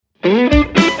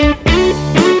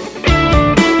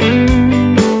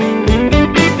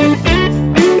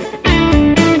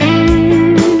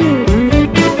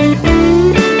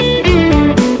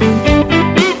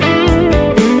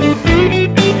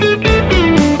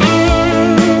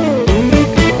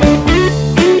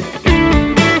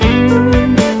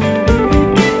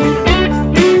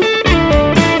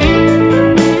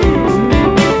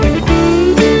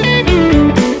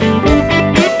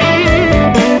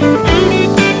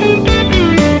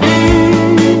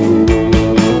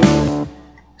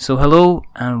So hello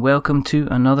and welcome to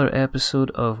another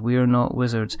episode of We're Not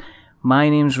Wizards. My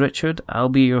name's Richard, I'll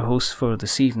be your host for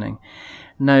this evening.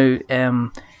 Now,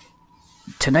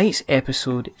 tonight's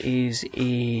episode is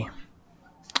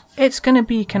it's going to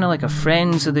be kind of like a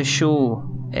Friends of the Show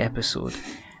episode.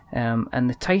 And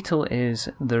the title is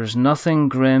There's Nothing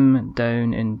Grim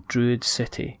Down in Druid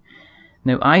City.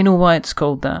 Now, I know why it's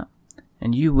called that,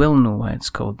 and you will know why it's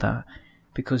called that,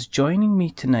 because joining me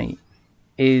tonight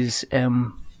is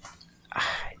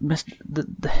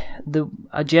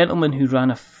a gentleman who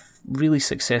ran a really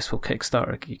successful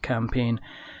Kickstarter campaign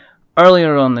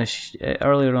earlier on this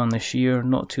year,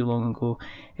 not too long ago.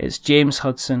 It's James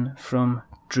Hudson from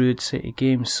Druid City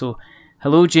Games. So,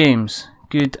 hello, James.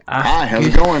 Good afternoon. Hi, how's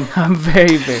it going? I'm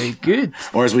very, very good.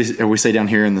 Or as we say down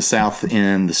here in the South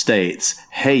in the States,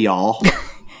 hey y'all.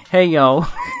 Hey y'all.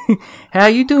 How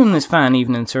you doing this fine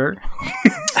evening, sir?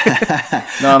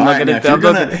 No, I'm not gonna.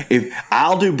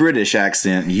 I'll do British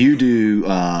accent. You do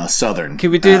Southern.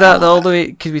 Could we do that all the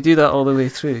way? Could we do that all the way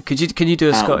through? Can you do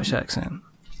a Scottish accent?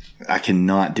 I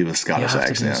cannot do a Scottish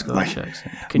accent.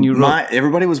 Can you?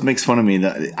 Everybody makes fun of me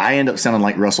that I end up sounding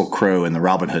like Russell Crowe in the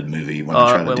Robin Hood movie when I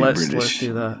try to do British. Let's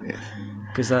do that.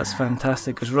 Because that's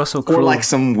fantastic. Because Russell Crowe, or like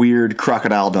some weird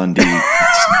Crocodile Dundee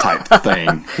type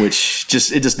thing, which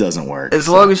just doesn't work. As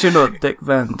long as you're not Dick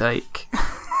Van Dyke.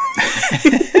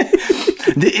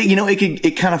 You know,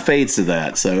 it kind of fades to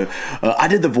that. So I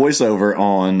did the voiceover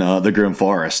on The Grim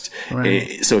Forest.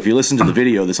 Right. So if you listen to the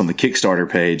video that's on the Kickstarter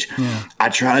page, I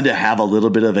tried to have a little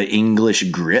bit of an English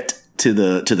grit to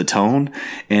the tone,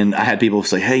 and I had people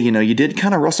say, hey, you know, you did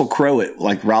kind of Russell Crowe it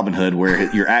like Robin Hood,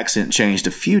 where your accent changed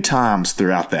a few times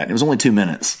throughout that. It was only 2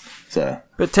 minutes. So,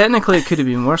 but technically it could have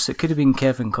been worse. It could have been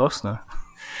Kevin Costner.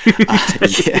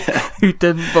 Who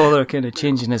didn't bother kind of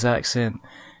changing his accent,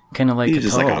 kind of like he's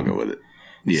just like, I'll go with it.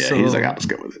 Yeah, so, he's like, I'll just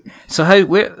go with it. So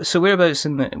whereabouts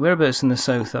in the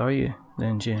South are you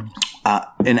then, James?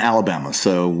 In Alabama.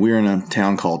 So we're in a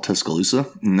town called Tuscaloosa,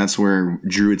 and that's where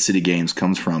Druid City Games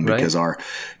comes from, because our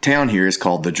town here is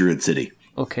called the Druid City.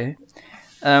 Okay.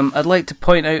 I'd like to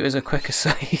point out as a quick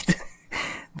aside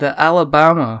that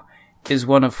Alabama is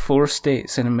one of 4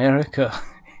 states in America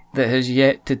that has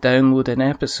yet to download an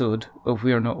episode of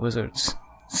We're Not Wizards.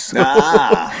 So,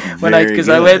 I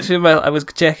went through I was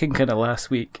checking kind of last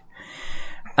week,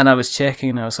 and I was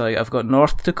checking, and I was like, I've got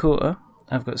North Dakota,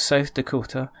 I've got South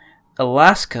Dakota,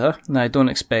 Alaska. Now I don't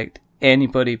expect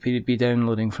anybody to be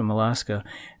downloading from Alaska,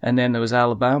 and then there was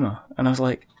Alabama, and I was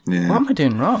like, what am I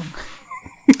doing wrong?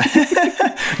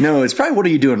 No, it's probably what are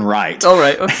you doing right? All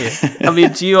right, okay. I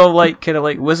mean, do you all like kind of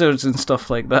like wizards and stuff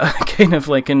like that? Kind of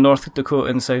like in North Dakota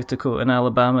and South Dakota and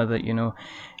Alabama, that you know.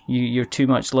 You're too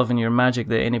much loving your magic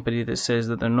that anybody that says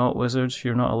that they're not wizards,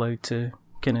 you're not allowed to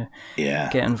kind of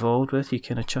get involved with. You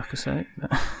kind of chuck us out.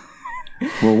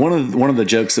 Well, one of the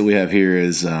jokes that we have here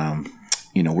is,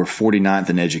 you know, we're 49th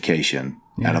in education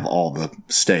out of all the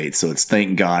states. So it's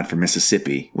thank God for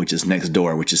Mississippi, which is next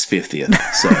door, which is 50th.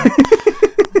 So.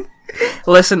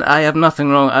 Listen, I have nothing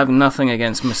wrong. I have nothing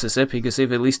against Mississippi because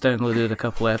they've at least downloaded a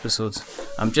couple of episodes.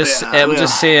 I'm just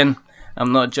saying.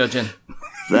 I'm not judging.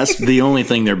 That's the only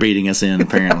thing they're beating us in,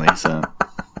 apparently. So,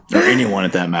 or anyone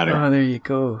at that matter. Oh, there you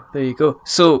go.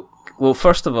 So, well,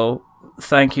 first of all,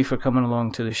 thank you for coming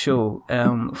along to the show.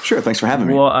 Sure, thanks for having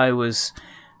me. What I was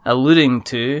alluding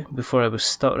to before I was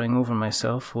stuttering over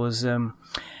myself was that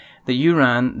you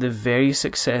ran the very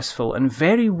successful and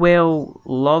very well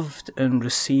loved and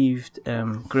received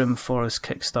Grim Forest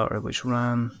Kickstarter, which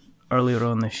ran earlier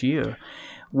on this year.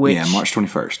 March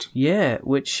 21st. Yeah,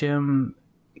 which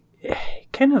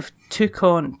kind of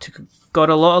got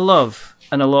a lot of love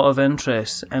and a lot of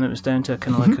interest, and it was down to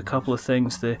kind of like a couple of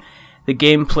things. The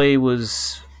gameplay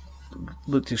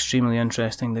looked extremely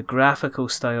interesting. The graphical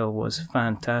style was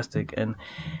fantastic, and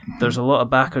there's a lot of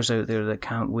backers out there that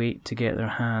can't wait to get their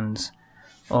hands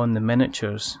on the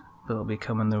miniatures that'll be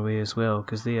coming their way as well,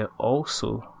 because they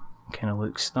also kind of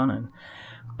look stunning.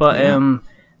 But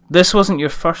this wasn't your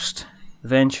first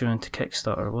venture into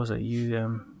Kickstarter, was it?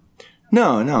 You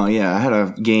No, yeah. I had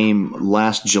a game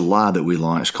last July that we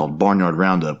launched called Barnyard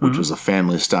Roundup, which was a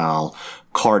family-style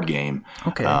card game.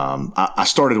 Okay. I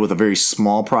started with a very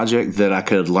small project that I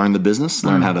could learn the business,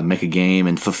 learn how to make a game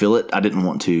and fulfill it. I didn't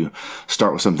want to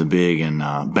start with something big and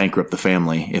bankrupt the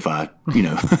family if I,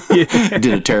 did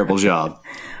a terrible job.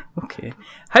 Okay.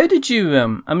 How did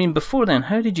you, before then,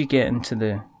 how did you get into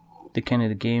the kind of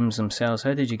the games themselves?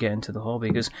 How did you get into the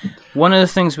hobby? Because one of the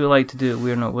things we like to do at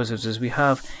We're Not Wizards is we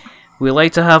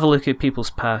like to have a look at people's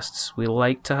pasts. We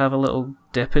like to have a little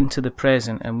dip into the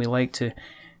present, and we like to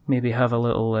maybe have a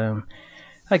little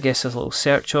I guess, a little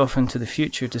search off into the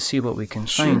future to see what we can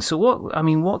Sure. find. So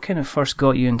what kind of first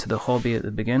got you into the hobby at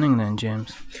the beginning then,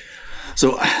 James?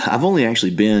 So I've only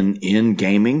actually been in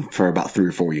gaming for about 3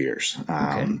 or 4 years.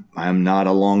 I'm not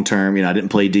a long-term, I didn't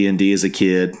play D&D as a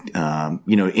kid.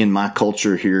 In my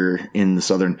culture here in the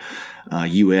southern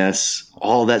U.S.,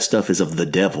 all that stuff is of the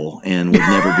devil and would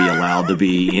never be allowed to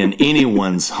be in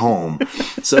anyone's home.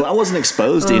 So I wasn't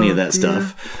exposed to any of that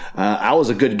stuff. I was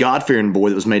a good God-fearing boy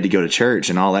that was made to go to church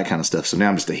and all that kind of stuff. So now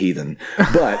I'm just a heathen.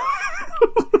 But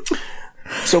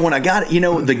so when I got,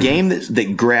 the game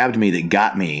that grabbed me, that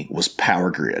got me, was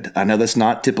Power Grid. I know that's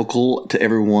not typical to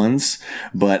everyone's,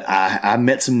 but I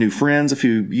met some new friends a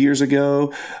few years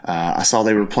ago. I saw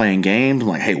they were playing games. I'm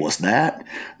like, hey, what's that?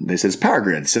 They said, it's Power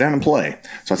Grid. Sit down and play.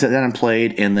 So I sat down and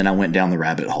played, and then I went down the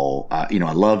rabbit hole. I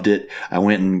loved it. I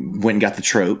went and got the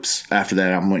tropes. After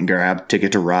that, I went and grabbed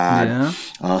Ticket to Ride,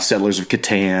 Settlers of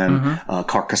Catan,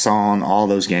 Carcassonne, all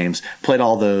those games. Played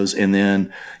all those, and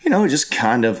then, just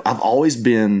kind of, I've always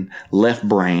been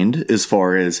left-brained as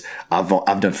far as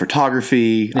I've done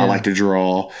photography. Yeah. I like to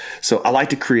draw. So I like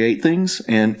to create things,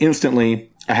 and instantly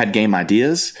I had game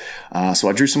ideas. So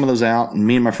I drew some of those out, and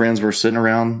me and my friends were sitting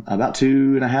around about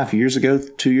 2 years ago,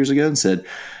 and said,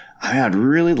 I'd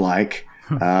really like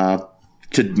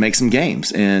to make some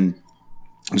games, and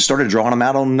just started drawing them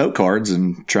out on note cards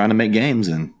and trying to make games,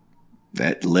 and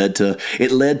that led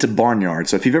to Barnyard.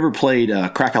 So if you've ever played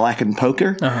Crack-a-Lackin'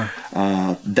 Poker,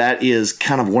 that is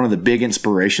kind of one of the big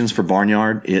inspirations for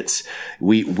Barnyard.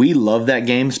 We love that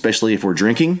game, especially if we're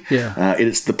drinking. Yeah.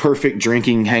 It's the perfect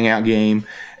drinking hangout game,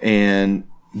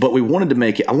 but we wanted to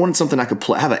make it. I wanted something I could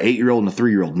play. I have an 8-year-old and a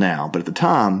 3-year-old now, but at the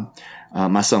time,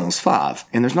 my son was 5,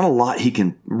 and there's not a lot he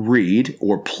can read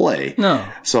or play. No.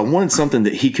 So I wanted something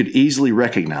that he could easily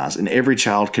recognize, and every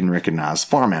child can recognize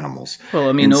farm animals. Well,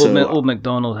 I mean, Old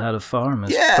MacDonald had a farm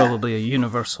is probably a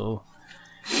universal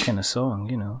kind of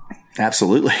song,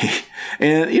 Absolutely.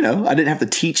 And, I didn't have to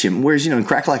teach him. Whereas, in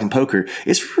Crack-a-Lackin' Poker,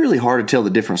 it's really hard to tell the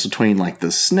difference between like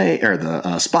the snake or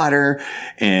the spider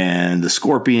and the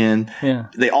scorpion. Yeah.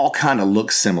 They all kind of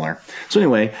look similar. So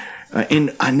anyway,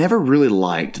 and I never really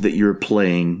liked that you're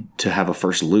playing to have a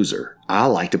first loser. I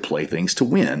like to play things to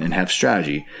win and have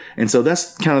strategy. And so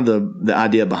that's kind of the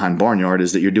idea behind Barnyard,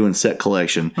 is that you're doing set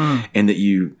collection and that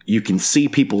you can see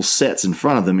people's sets in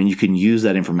front of them and you can use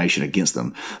that information against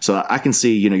them. So I can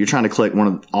see, you're trying to collect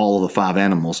all of the 5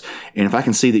 animals. And if I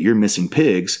can see that you're missing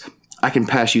pigs, I can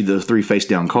pass you the 3 face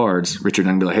down cards, Richard, and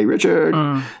I can be like, hey, Richard,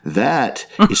 that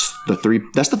is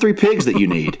that's the 3 pigs that you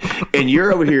need. And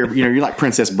you're over here, you're like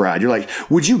Princess Bride. You're like,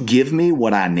 would you give me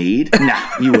what I need? Nah,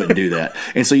 you wouldn't do that.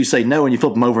 And so you say no, and you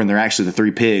flip them over, and they're actually the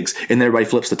 3 pigs, and everybody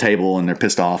flips the table, and they're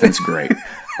pissed off, and it's great.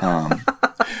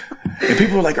 And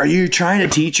people are like, are you trying to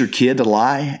teach your kid to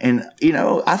lie? And,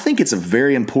 I think it's a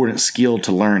very important skill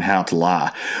to learn how to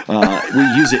lie. We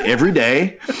use it every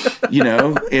day.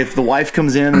 If the wife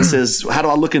comes in and says, how do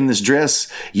I look in this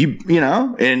dress?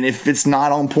 And if it's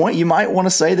not on point, you might want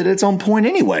to say that it's on point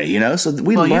anyway, So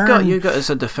we learn. You got as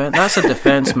a defense. That's a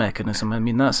defense mechanism. I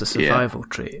mean, that's a survival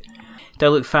trait. Do I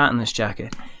look fat in this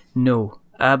jacket? No,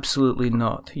 absolutely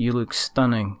not. You look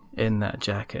stunning in that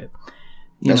jacket.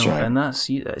 That's right. And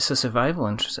it's a survival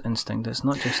instinct. It's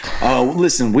not just... Oh,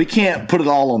 listen, we can't put it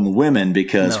all on the women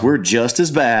because we're just as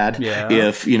bad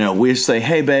if, we say,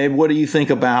 hey, babe, what do you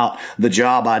think about the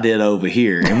job I did over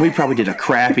here? And we probably did a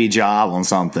crappy job on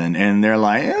something. And they're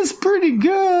like, it's pretty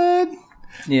good.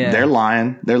 Yeah. They're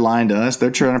lying. They're lying to us. They're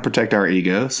trying to protect our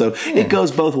ego. So it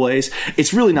goes both ways.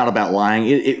 It's really not about lying.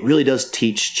 It really does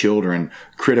teach children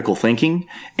critical thinking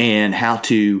and how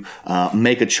to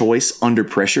make a choice under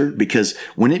pressure, because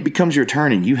when it becomes your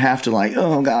turn and you have to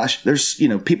oh gosh, there's,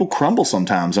 people crumble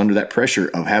sometimes under that pressure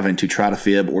of having to try to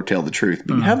fib or tell the truth,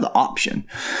 but you have the option.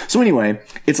 So anyway,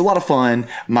 it's a lot of fun.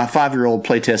 My 5-year-old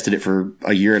play tested it for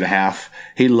a year and a half.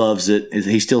 He loves it.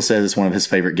 He still says it's one of his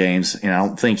favorite games. And I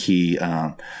don't think he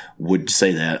would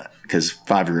say that, because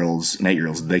 5-year-olds and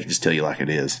 8-year-olds, they can just tell you like it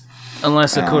is.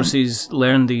 Unless, of course, he's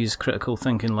learned these critical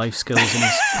thinking life skills and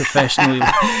he's professionally...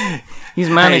 He's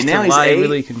managed to lie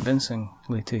really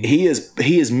convincingly to you. He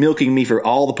is milking me for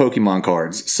all the Pokemon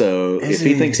cards. So if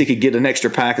he thinks he could get an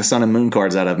extra pack of Sun and Moon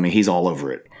cards out of me, he's all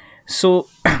over it. So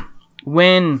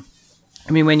when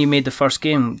you made the first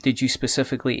game, did you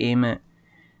specifically aim it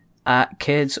at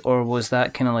kids, or was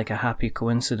that kind of like a happy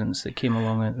coincidence that came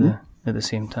along at the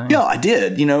same time? Yeah, I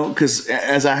did, because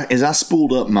as I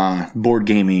spooled up my board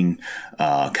gaming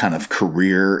kind of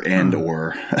career and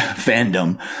or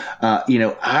fandom,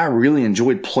 I really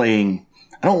enjoyed playing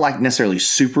I don't like necessarily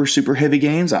super, super heavy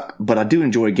games, but I do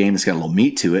enjoy a game that's got a little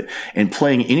meat to it. And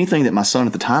playing anything that my son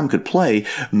at the time could play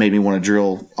made me want to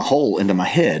drill a hole into my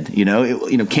head.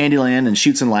 Candyland and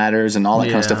Chutes and Ladders and all that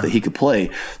kind of stuff that he could play.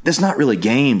 That's not really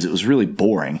games. It was really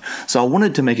boring. So I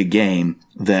wanted to make a game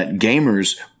that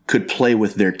gamers could play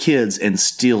with their kids and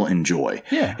still enjoy.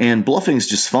 Yeah. And bluffing is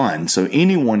just fun. So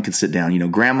anyone can sit down.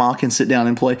 Grandma can sit down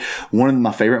and play. One of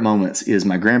my favorite moments is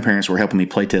my grandparents were helping me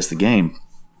play test the game.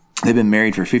 They've been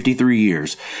married for 53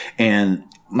 years. And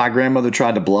my grandmother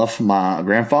tried to bluff my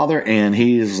grandfather, and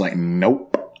he was like,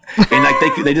 nope.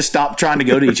 And they just stopped trying to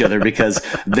go to each other because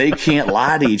they can't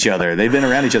lie to each other. They've been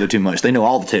around each other too much. They know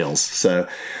all the tales. So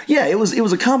yeah, it was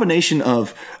a combination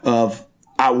of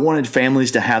I wanted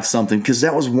families to have something, because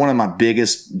that was one of my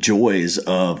biggest joys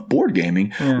of board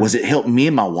gaming was it helped me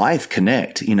and my wife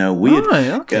connect.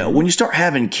 When you start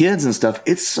having kids and stuff,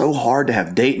 it's so hard to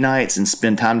have date nights and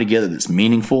spend time together that's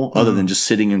meaningful other than just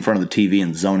sitting in front of the TV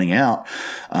and zoning out.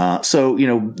 So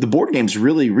the board games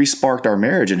really re-sparked our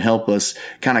marriage and helped us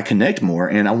kind of connect more.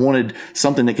 And I wanted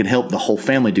something that could help the whole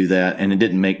family do that. And it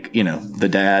didn't make, the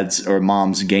dads or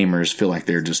moms gamers feel like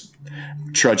they're just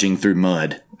trudging through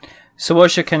mud. So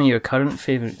what's your current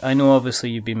favourite? I know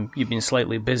obviously you've been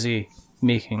slightly busy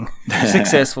making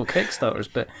successful Kickstarters,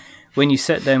 but when you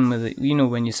sit down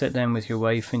with your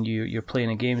wife and you're playing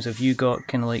the games, have you got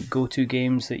kind of like go-to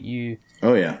games that you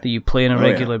play on a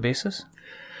regular basis?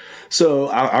 So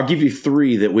I'll give you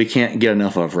 3 that we can't get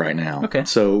enough of right now. Okay.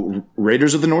 So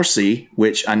Raiders of the North Sea,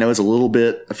 which I know is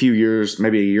a few years,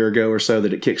 maybe a year ago or so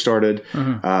that it kickstarted,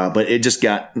 but it just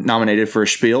got nominated for a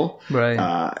Spiel.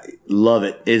 Right. Love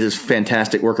it. It is a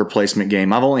fantastic worker placement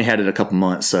game. I've only had it a couple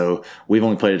months, so we've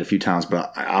only played it a few times,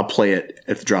 but I'll play it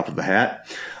at the drop of a hat.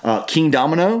 King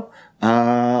Domino.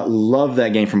 Love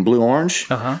that game from Blue Orange.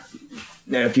 Uh-huh.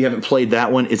 Now, if you haven't played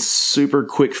that one, it's super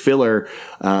quick filler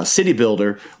city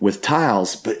builder with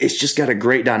tiles, but it's just got a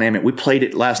great dynamic. We played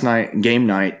it last night. Game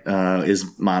night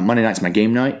Monday night's my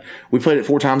game night. We played it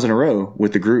 4 times in a row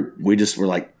with the group. We just were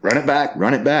like, run it back.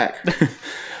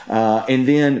 And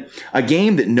then a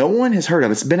game that no one has heard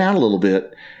of. It's been out a little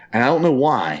bit, and I don't know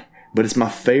why, but it's my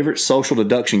favorite social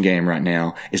deduction game right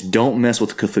now. Is Don't Mess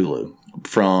with Cthulhu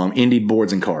from Indie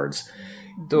Boards and Cards.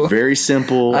 Very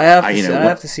simple. I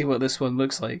have to see what this one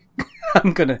looks like.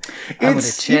 I'm gonna check.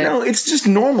 It's just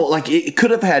normal. Like it could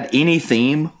have had any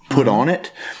theme put on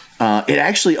it. It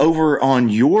actually, over on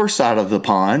your side of the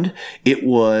pond, it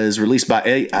was released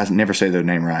by I never say their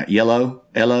name right. Elo.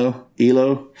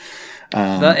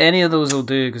 Any of those will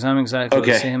do, because I'm exactly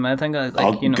the same. I think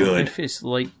good. If it's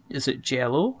like, is it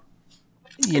Jello?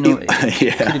 Could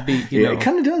it be? It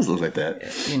kind of does look like that.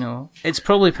 It's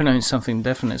probably pronounced something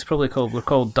different. It's probably we're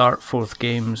called Dartforth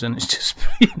Games, and it's just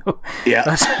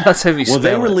that's how we spell it. Well,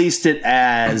 they released it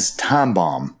as Time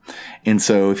Bomb, and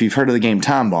so if you've heard of the game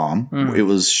Time Bomb, it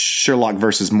was Sherlock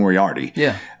versus Moriarty.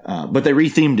 Yeah, but they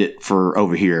rethemed it for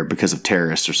over here because of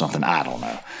terrorists or something. I don't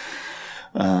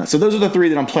know. So those are the 3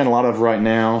 that I'm playing a lot of right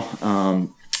now.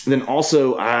 Then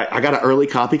also, I got an early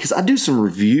copy because I do some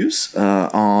reviews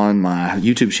on my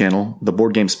YouTube channel, the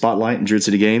Board Game Spotlight and Druid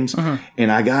City Games,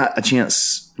 and I got a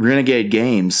chance. Renegade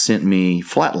Games sent me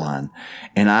Flatline,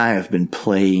 and I have been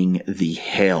playing the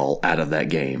hell out of that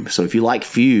game. So if you like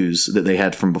Fuse that they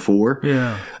had from before,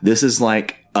 this is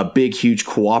like a big, huge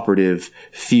cooperative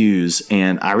Fuse,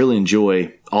 and I really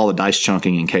enjoy all the dice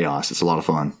chunking and chaos. It's a lot of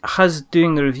fun.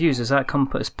 Doing the reviews, does that come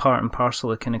as part and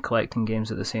parcel of kind of collecting games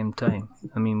at the same time?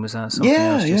 I mean, was that something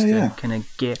else just to kind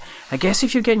of get... I guess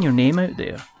if you're getting your name out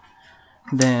there,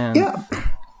 then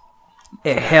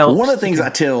it helps. One of the things I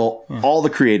tell all the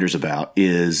creators about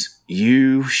is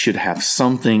you should have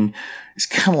something... It's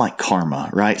kind of like karma,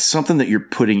 right? Something that you're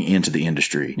putting into the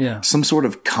industry. Yeah. Some sort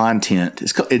of content.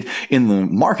 In the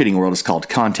marketing world, it's called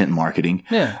content marketing.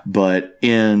 Yeah. But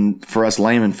for us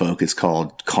layman folk, it's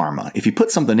called karma. If you put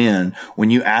something in, when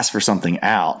you ask for something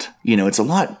out, it's a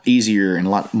lot easier and a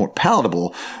lot more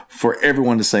palatable for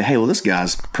everyone to say, hey, well, this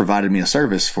guy's provided me a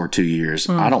service for 2 years.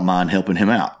 I don't mind helping him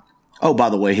out. Oh, by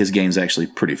the way, his game's actually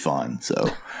pretty fun. So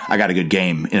I got a good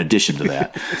game in addition to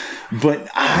that. But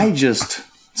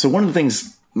So one of the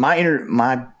things,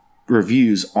 my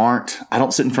reviews aren't, I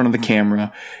don't sit in front of the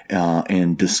camera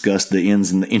and discuss the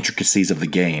ins and the intricacies of the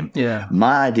game. Yeah.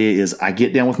 My idea is I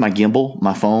get down with my gimbal,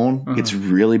 my phone. It's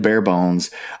really bare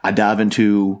bones. I dive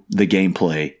into the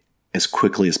gameplay as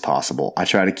quickly as possible. I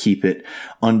try to keep it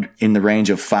in the range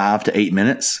of 5 to 8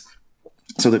 minutes.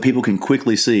 so that people can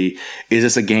quickly see, is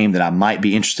this a game that I might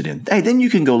be interested in? Hey, then you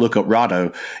can go look up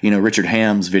Rahdo, Richard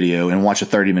Ham's video and watch a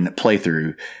 30-minute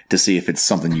playthrough to see if it's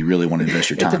something you really want to invest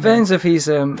your time in. It depends if he's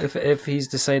if he's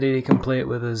decided he can play it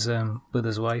with his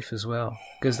wife as well,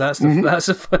 because that's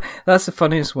the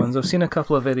funniest ones. I've seen a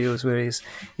couple of videos where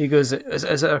he goes,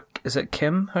 is it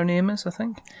Kim? Her name is, I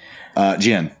think.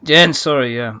 Jen. Jen,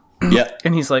 sorry, yeah. Yeah.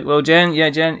 And he's like, well, Jen.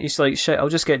 He's like, shit, I'll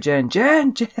just get Jen,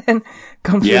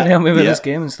 come through and help me with this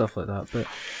game and stuff like that. But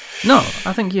no,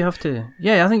 I think you have to.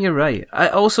 Yeah, I think you're right.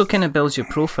 It also kind of builds your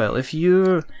profile. If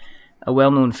you're a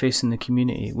well-known face in the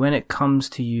community, when it comes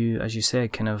to you, as you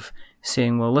said, kind of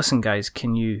saying, well, listen, guys,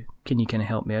 can you kind of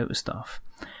help me out with stuff?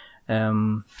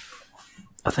 I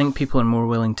think people are more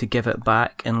willing to give it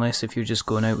back, unless if you're just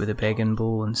going out with a begging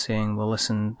bowl and saying, well,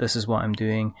 listen, this is what I'm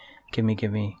doing. Give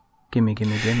me.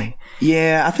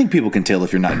 Yeah, I think people can tell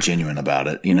if you're not genuine about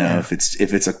it. If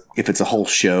it's a whole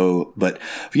show. But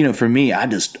for me,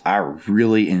 I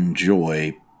really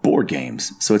enjoy board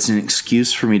games. So it's an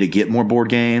excuse for me to get more board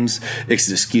games. It's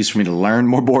an excuse for me to learn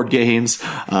more board games.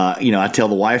 I tell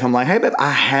the wife, I'm like, hey, babe,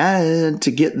 I had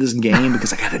to get this game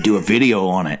because I got to do a video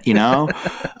on it.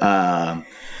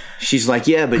 She's like,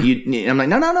 yeah, but I'm like,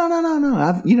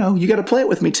 no. You got to play it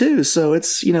with me too. So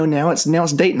it's, now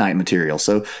it's date night material.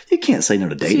 So you can't say no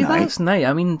to date night. That's night.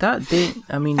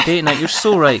 Date night. You're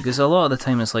so right, because a lot of the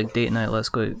time it's like date night. Let's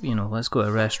go to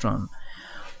a restaurant,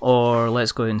 or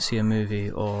let's go out and see a movie,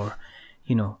 or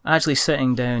actually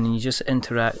sitting down and you're just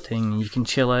interacting. You can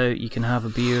chill out. You can have a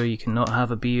beer. You can not have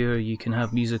a beer. You can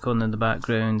have music on in the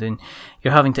background, and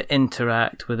you're having to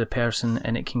interact with a person.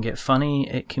 And it can get funny.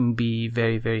 It can be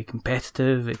very, very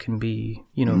competitive. It can be,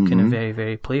 kind of very,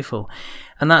 very playful.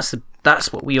 And that's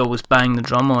what we always bang the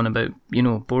drum on about,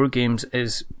 board games,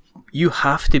 is you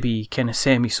have to be kind of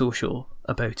semi-social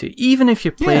about it. Even if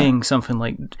you're playing something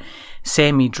like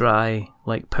semi-dry,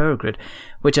 like Power Grid,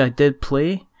 which I did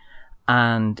play.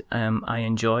 And I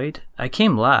enjoyed. I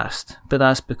came last, but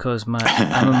that's because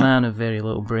I'm a man of very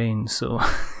little brains. So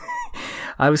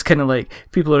I was kind of like,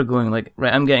 people are going like,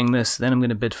 right, I'm getting this, then I'm going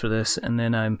to bid for this, and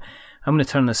then I'm going to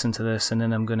turn this into this, and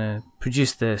then I'm going to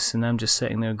produce this, and I'm just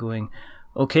sitting there going,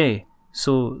 okay,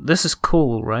 so this is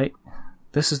coal, right?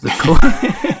 This is the coal.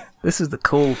 This is the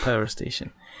coal power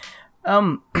station.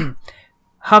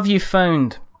 Have you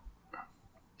found,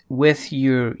 with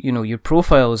your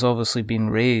profile has obviously been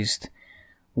raised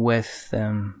with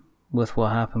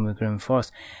what happened with Grim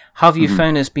Forest. Have you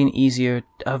found it's been easier?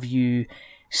 Have you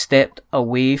stepped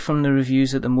away from the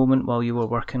reviews at the moment while you were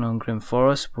working on Grim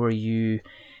Forest? Have you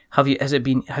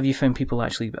found people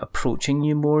actually approaching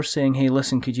you more, saying, "Hey,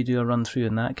 listen, could you do a run through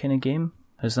in that kind of game?"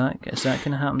 Has that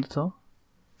kind of happened at all?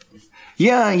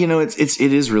 Yeah, it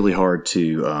is really hard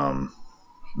to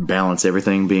balance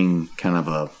everything, being kind of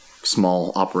a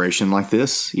small operation like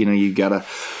this. You gotta.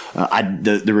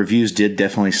 The reviews did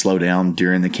definitely slow down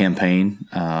during the campaign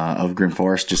of Grim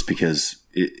Forest, just because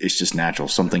it's just natural.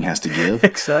 Something has to give.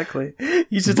 Exactly.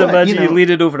 You just imagine you lead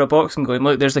it over a box and going,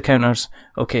 "Look, there's the counters.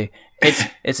 Okay,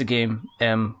 it's a game.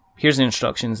 Here's the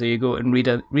instructions. There you go, and read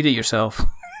it yourself."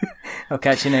 I'll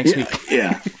catch you next week.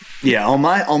 Yeah. On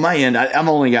my end, I've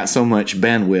only got so much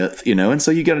bandwidth, and so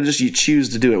you got to you choose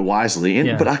to do it wisely.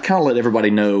 But I kind of let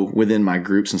everybody know within my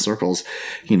groups and circles,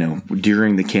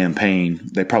 during the campaign,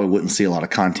 they probably wouldn't see a lot of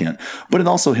content. But it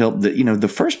also helped that the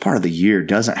first part of the year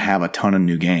doesn't have a ton of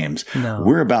new games. No.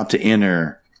 We're about to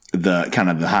enter the kind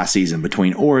of the high season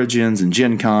between Origins and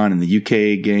Gen Con and the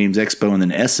UK Games Expo and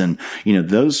then Essen.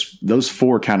 Those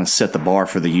four kind of set the bar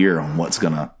for the year on what's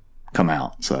gonna come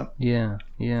out. So yeah.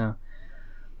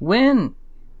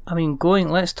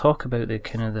 Let's talk about the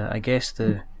kind of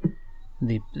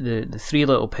the three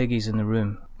little piggies in the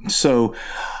room. So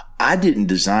I didn't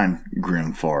design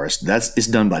Grim Forest. It's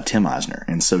done by Tim Eisner.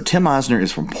 And so Tim Eisner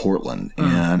is from Portland,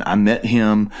 and I met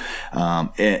him.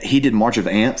 He did March of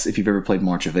Ants. If you've ever played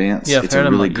March of Ants, it's a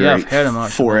really great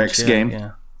 4X game.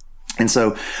 Yeah. And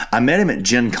so I met him at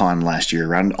Gen Con last year,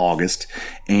 around August,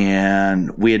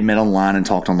 and we had met online and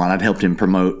talked online. I'd helped him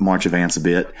promote March of Ants a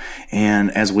bit.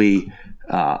 And as we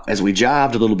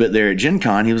jived a little bit there at Gen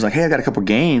Con, he was like, "Hey, I got a couple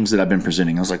games that I've been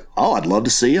presenting." I was like, "Oh, I'd love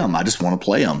to see them. I just want to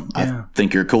play them. I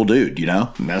think you're a cool dude,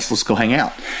 let's go hang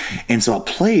out." And so I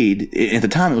played, at the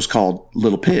time it was called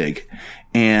Little Pig,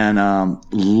 and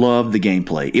loved the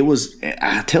gameplay.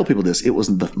 I tell people this, it was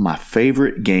my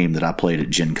favorite game that I played at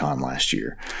Gen Con last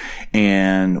year.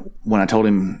 And when I told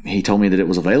him, he told me that it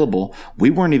was available, we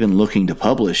weren't even looking to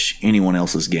publish anyone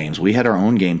else's games. We had our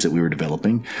own games that we were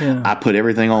developing. Yeah. I put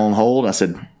everything on hold. I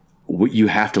said, you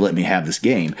have to let me have this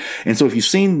game. And so if you've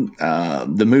seen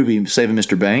the movie Saving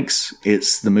Mr. Banks,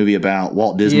 it's the movie about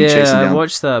Walt Disney chasing down I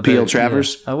watched that P.L.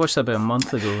 Travers. Yeah. I watched that about a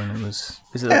month ago, and it was...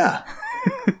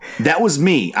 That was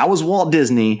me. I was Walt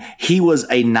Disney. He was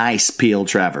a nice P.L.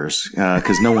 Travers,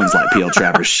 because no one's like P.L.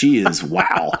 Travers. She is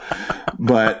wow.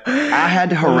 But I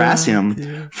had to harass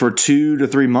him for 2 to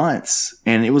 3 months,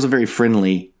 and it was a very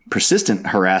friendly, persistent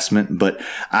harassment, but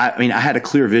I had a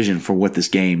clear vision for what this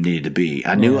game needed to be.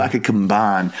 I knew I could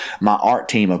combine my art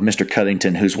team of Mr.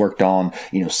 Cuddington, who's worked on,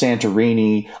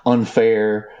 Santorini,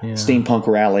 Unfair, Steampunk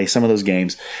Rally, some of those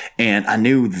games, and I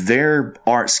knew their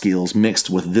art skills mixed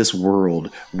with this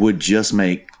world would just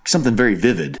make something very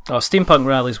vivid. Oh, Steampunk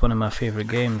Rally is one of my favourite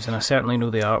games, and I certainly know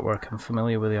the artwork. I'm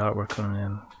familiar with the artwork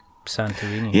on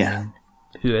Santorini. Yeah. I mean,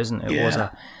 who isn't? It was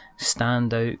a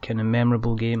standout, kind of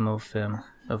memorable game of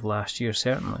last year,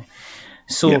 certainly.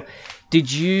 So,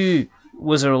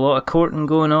 was there a lot of courting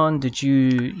going on? Did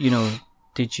you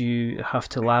have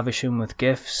to lavish him with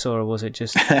gifts, or was it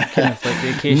just kind of like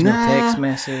the occasional text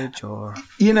message? Or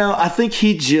I think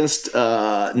he just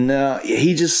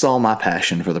he just saw my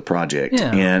passion for the project,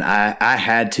 and I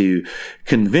had to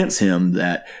convince him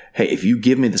that, hey, if you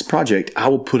give me this project, I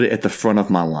will put it at the front of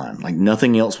my line. Like,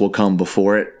 nothing else will come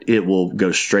before it. It will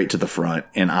go straight to the front,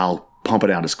 and I'll pump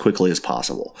it out as quickly as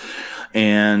possible.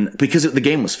 And because the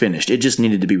game was finished, it just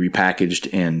needed to be repackaged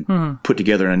and put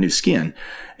together in a new skin.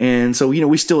 And so,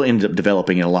 we still ended up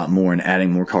developing it a lot more and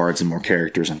adding more cards and more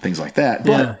characters and things like that.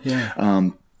 But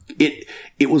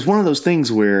it was one of those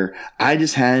things where I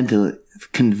just had to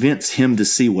convince him to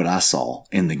see what I saw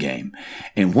in the game.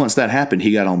 And once that happened,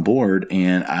 he got on board.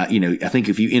 And I think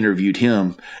if you interviewed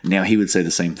him now, he would say the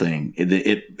same thing.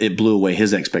 It blew away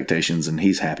his expectations, and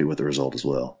he's happy with the result as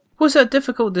well. Was it a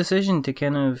difficult decision to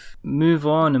kind of move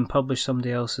on and publish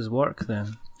somebody else's work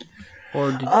then? Or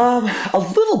a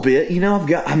little bit,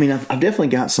 I've definitely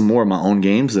got some more of my own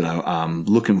games that I'm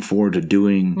looking forward to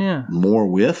doing more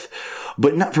with,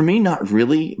 but not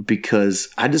really, because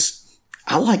I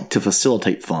like to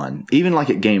facilitate fun, even like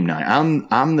at game night.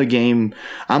 I'm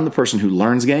the person who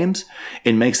learns games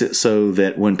and makes it so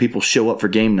that when people show up for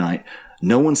game night,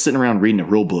 no one's sitting around reading a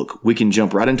rule book. We can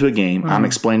jump right into a game. I'm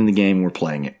explaining the game and we're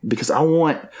playing it, because I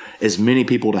want as many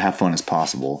people to have fun as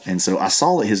possible. And so I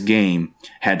saw that his game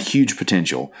had huge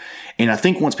potential. And I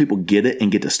think once people get it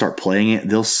and get to start playing it,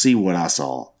 they'll see what I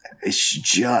saw. It's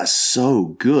just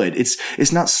so good.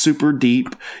 It's not super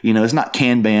deep. It's not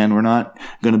Kanban. We're not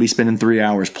going to be spending 3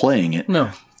 hours playing it. No.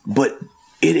 But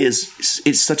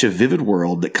it's such a vivid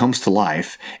world that comes to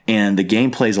life, and the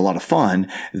gameplay is a lot of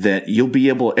fun that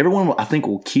everyone, I think,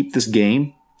 will keep this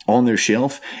game on their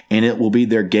shelf, and it will be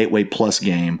their Gateway Plus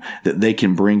game that they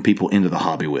can bring people into the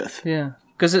hobby with. Yeah,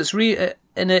 because it's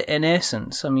in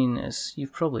essence,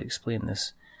 you've probably explained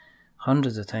this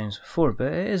hundreds of times before,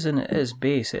 but it is in its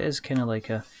base, it is kind of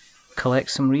like a collect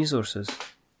some resources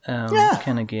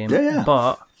kind of game. Yeah.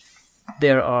 But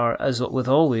there are, as with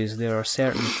always, there are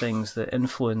certain things that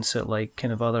influence it, like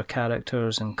kind of other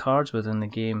characters and cards within the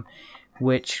game,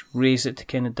 which raise it to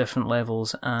kind of different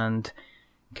levels and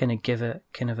kind of give it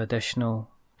kind of additional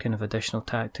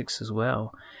tactics as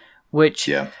well.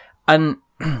 And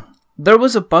there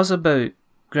was a buzz about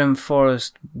Grim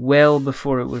Forest well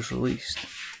before it was released.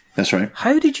 That's right.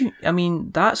 How did you...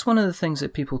 that's one of the things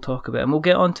that people talk about, and we'll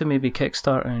get on to maybe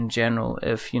Kickstarter in general,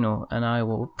 and I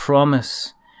will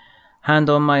promise...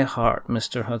 Hand on my heart,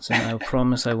 Mr. Hudson, I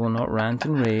promise I will not rant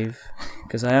and rave,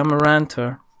 because I am a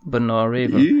ranter, but not a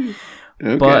raver.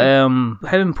 Okay. But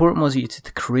how important was it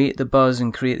to create the buzz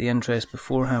and create the interest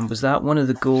beforehand? Was that one of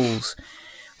the goals?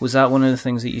 Was that one of the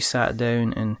things that you sat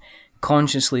down and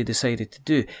consciously decided to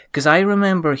do? Because I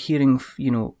remember hearing,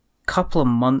 a couple of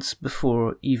months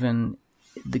before even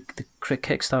the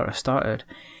Kickstarter started,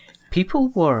 people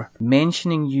were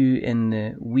mentioning you in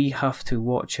the we have to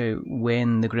watch out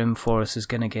when the Grim Forest is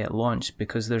going to get launched,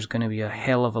 because there's going to be a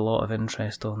hell of a lot of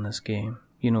interest on this game.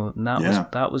 And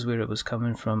that was where it was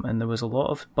coming from. And there was a lot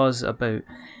of buzz about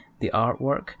the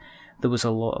artwork. There was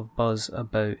a lot of buzz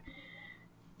about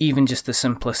even just the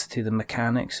simplicity of the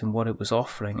mechanics and what it was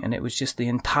offering. And it was just the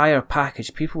entire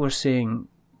package. People were saying,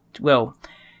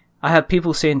 I had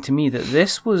people saying to me that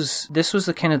this was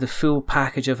the kind of the full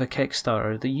package of a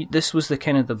Kickstarter. This was the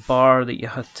kind of the bar that you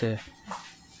had to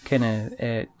kind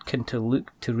of to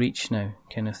look to reach now,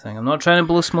 kind of thing. I'm not trying to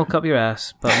blow smoke up your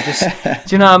ass, but I'm just,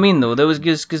 do you know what I mean though? There was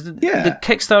because the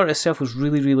Kickstarter itself was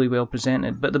really, really well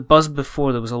presented, but the buzz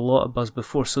before, there was a lot of buzz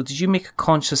before. So did you make a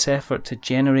conscious effort to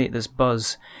generate this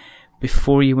buzz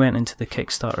before you went into the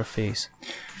Kickstarter phase?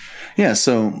 Yeah.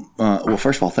 So, well,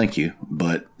 first of all, thank you.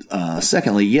 But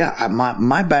secondly, yeah,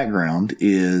 my background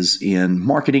is in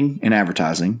marketing and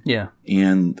advertising. Yeah.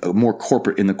 And more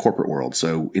corporate in the corporate world.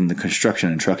 So in the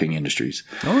construction and trucking industries.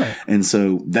 All right. And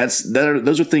so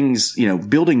those are things,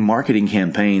 building marketing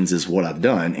campaigns is what I've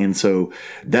done. And so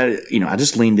that, I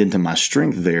just leaned into my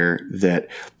strength there, that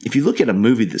if you look at a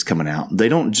movie that's coming out, they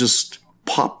don't just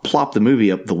plop the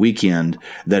movie up the weekend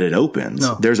that it opens.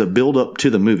 No. There's a build up to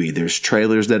the movie. There's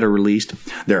trailers that are released.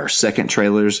 There are second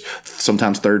trailers,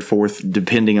 sometimes third, fourth,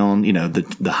 depending on,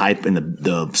 the hype and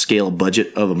the scale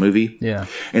budget of a movie. Yeah.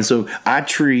 And so I'm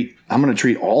going to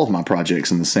treat all of my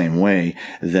projects in the same way,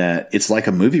 that it's like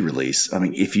a movie release. I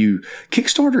mean,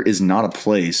 Kickstarter is not a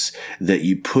place that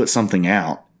you put something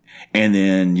out and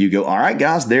then you go, all right,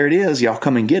 guys, there it is. Y'all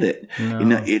come and get it.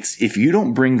 No. It's, if you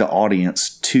don't bring the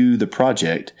audience to the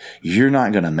project, you're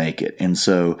not going to make it. And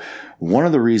so one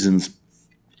of the reasons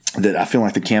that I feel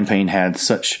like the campaign had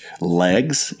such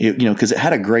legs, because it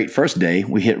had a great first day.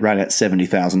 We hit right at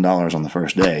 $70,000 on the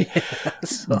first day.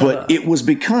 Yes. But it was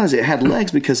because it had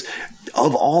legs because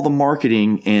of all the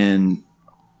marketing and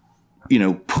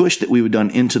push that we've done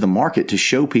into the market to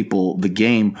show people the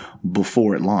game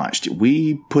before it launched.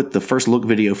 We put the first look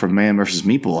video for Man vs.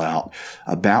 Meeple out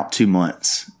about 2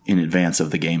 months in advance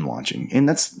of the game launching. And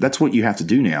that's what you have to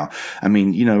do now. I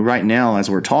mean, right now, as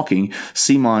we're talking,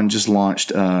 CMON just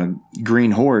launched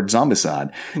Green Horde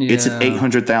Zombicide. Yeah. It's at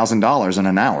 $800,000 in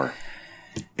an hour.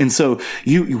 And so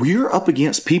you're up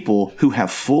against people who have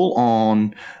full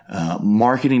on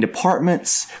marketing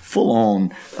departments, full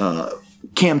on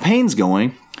campaigns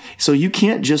going. So you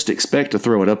can't just expect to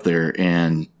throw it up there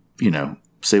and,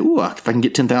 say, "Ooh, if I can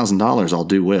get $10,000, I'll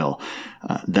do well."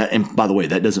 And by the way,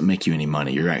 that doesn't make you any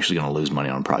money. You're actually going to lose money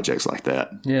on projects like that.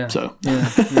 Yeah. So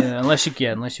yeah. Unless you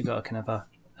got a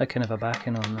kind of a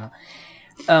backing on that.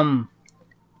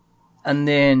 And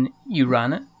then you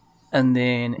ran it, and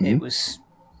then it was,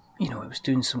 it was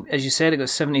doing some. As you said, it got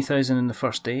 70,000 in the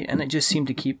first day, and it just seemed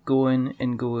to keep going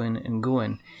and going and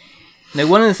going. Now,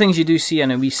 one of the things you do see,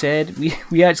 and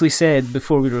we actually said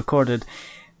before we recorded,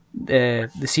 the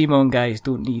CMON guys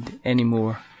don't need any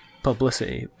more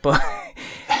publicity, but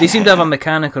they seem to have a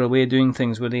mechanic or a way of doing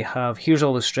things where they have, here's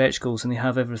all the stretch goals, and they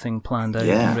have everything planned out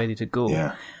and ready to go.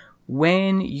 Yeah.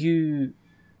 When you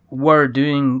were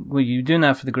doing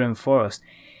that for the Grim Forest,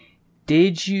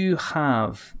 did you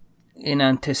have, in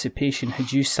anticipation,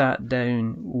 had you sat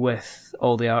down with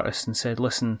all the artists and said,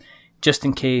 listen, just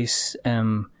in case,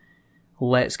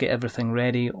 let's get everything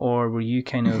ready, or were you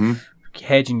kind of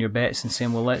hedging your bets and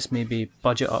saying, well, let's maybe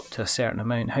budget up to a certain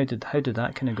amount? How did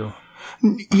that kind of go?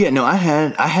 Yeah, no, I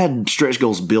had stretch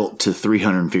goals built to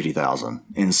 350,000,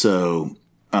 and so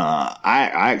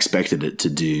I expected it to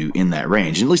do in that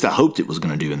range, and at least I hoped it was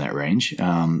going to do in that range.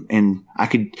 And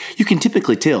you can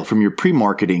typically tell from your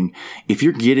pre-marketing if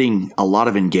you're getting a lot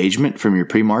of engagement from your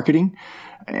pre-marketing,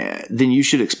 then you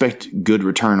should expect good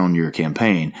return on your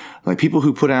campaign. Like people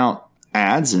who put out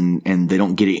ads and they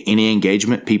don't get any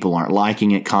engagement, people aren't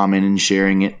liking it, commenting,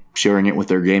 sharing it with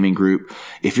their gaming group.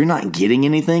 If you're not getting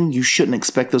anything, you shouldn't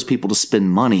expect those people to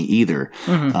spend money either.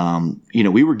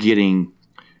 We were getting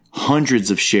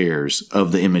hundreds of shares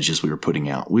of the images we were putting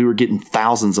out. We were getting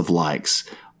thousands of likes.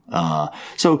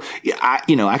 So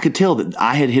I could tell that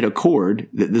I had hit a chord,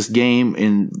 that this game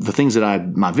and the things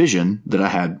that my vision that I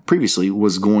had previously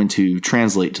was going to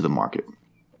translate to the market.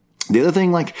 The other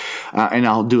thing, and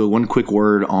I'll do one quick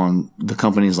word on the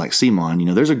companies like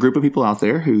CMON. There's a group of people out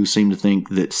there who seem to think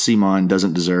that CMON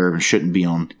doesn't deserve and shouldn't be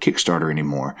on Kickstarter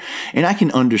anymore. And I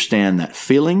can understand that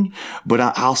feeling, but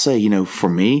I'll say, for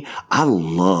me, I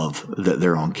love that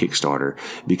they're on Kickstarter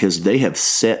because they have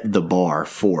set the bar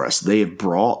for us. They have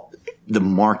brought the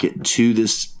market to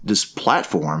this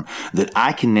platform that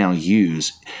I can now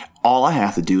use. All I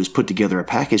have to do is put together a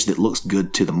package that looks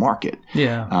good to the market.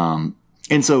 Yeah.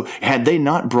 And so had they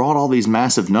not brought all these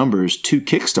massive numbers to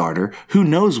Kickstarter, who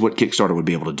knows what Kickstarter would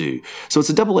be able to do? So it's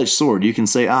a double-edged sword. You can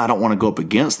say, I don't want to go up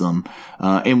against them,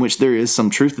 in which there is some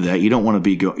truth to that. You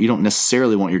don't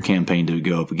necessarily want your campaign to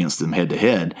go up against them head to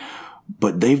head,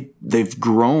 but they've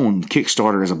grown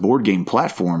Kickstarter as a board game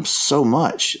platform so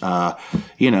much.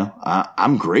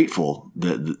 I'm grateful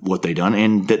that what they've done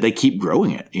and that they keep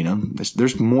growing it.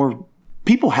 There's more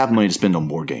people have money to spend on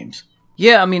board games.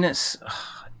 Yeah. I mean,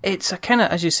 it's a kind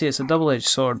of, as you say, it's a double-edged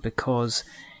sword, because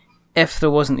if there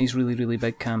wasn't these really, really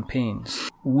big campaigns,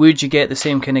 would you get the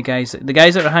same kind of guys? The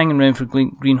guys that are hanging around for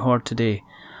Green Horde today,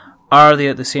 are they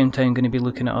at the same time going to be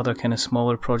looking at other kind of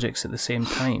smaller projects at the same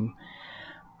time?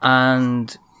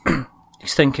 And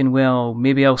he's thinking, well,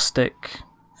 maybe I'll stick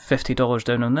 $50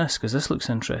 down on this because this looks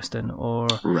interesting. Or,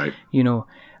 right. you know,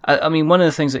 I mean, one of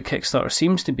the things that Kickstarter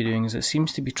seems to be doing is it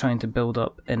seems to be trying to build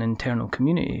up an internal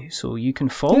community. So you can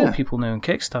follow people now on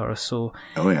Kickstarter. So,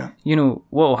 you know,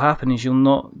 what will happen is you'll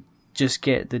not just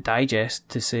get the digest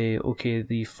to say, okay,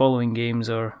 the following games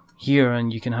are here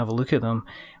and you can have a look at them.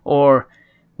 Or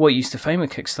what you used to find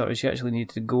with Kickstarter is you actually need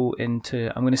to go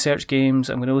into, I'm going to search games,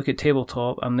 I'm going to look at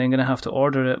tabletop, I'm then going to have to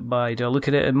order it by, do I look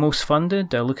at it at most funded?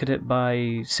 Do I look at it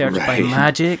by search by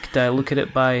magic? Do I look at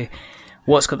it by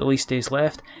what's got the least days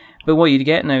left? But what you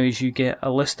get now is you get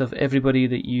a list of everybody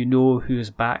that you know who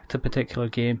has backed a particular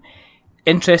game.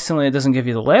 Interestingly, it doesn't give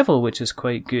you the level, which is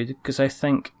quite good, because I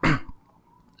think,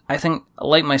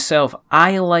 like myself,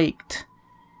 I liked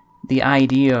the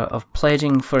idea of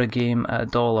pledging for a game at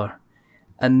 $1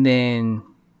 and then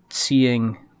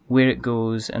seeing where it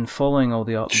goes and following all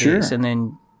the updates and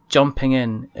then jumping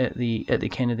in at the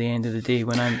kind of the end of the day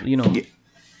when I'm, you know.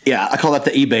 Yeah, I call that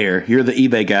the eBayer. You're the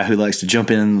eBay guy who likes to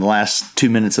jump in the last 2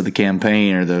 minutes of the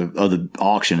campaign or the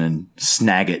auction and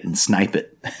snag it and snipe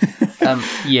it.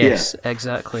 Yes,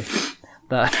 exactly.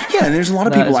 And there's a lot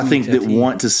of people I think that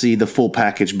want to see the full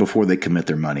package before they commit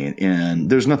their money, and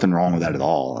there's nothing wrong with that at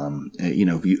all. You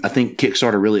know, I think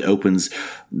Kickstarter really opens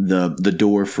the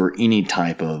door for any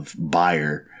type of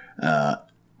buyer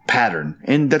pattern,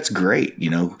 and that's great. You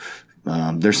know.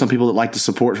 There's some people that like to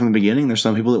support from the beginning. There's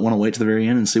some people that want to wait to the very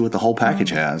end and see what the whole package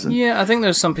has. And I think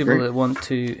there's some people that want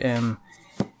to.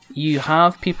 You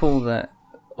have people that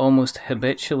almost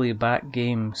habitually back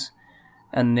games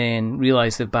and then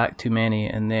realize they've backed too many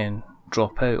and then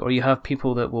drop out. Or you have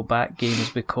people that will back games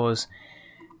because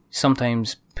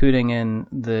sometimes putting in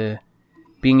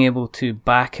being able to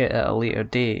back it at a later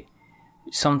date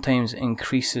sometimes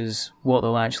increases what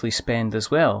they'll actually spend as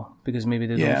well, because maybe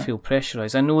they don't feel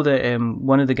pressurized. I know that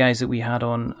one of the guys that we had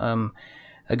on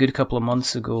a good couple of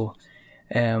months ago,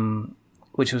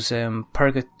 which was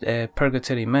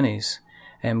Purgatory Minis,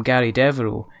 Gary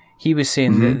Devereaux, he was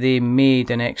saying that they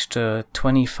made an extra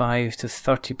 25 to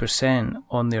 30%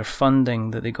 on their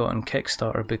funding that they got on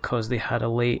Kickstarter because they had a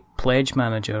late pledge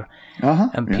manager,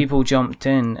 and people jumped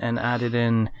in and added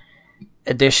in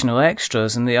additional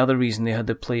extras. And the other reason they had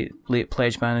the late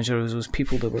pledge manager was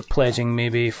people that were pledging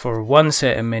maybe for one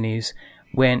set of minis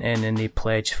went in and they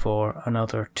pledged for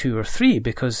another 2 or 3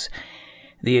 because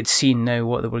they had seen now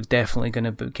what they were definitely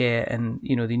going to get, and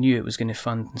you know they knew it was going to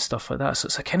fund and stuff like that. So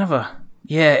it's a kind of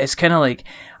it's kind of like,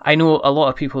 I know a lot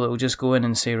of people that will just go in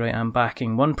and say, right, I'm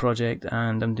backing one project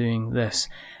and I'm doing this.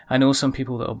 I know some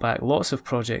people that will back lots of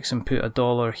projects and put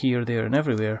 $1 here, there and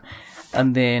everywhere,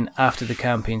 and then after the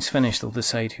campaign's finished they'll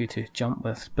decide who to jump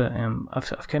with. But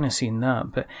I've kind of seen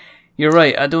that. But you're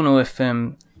right, I don't know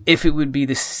if it would be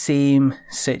the same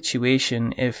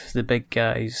situation if the big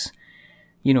guys,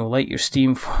 you know, like your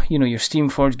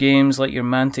Steamforged games, like your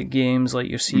Mantic games, like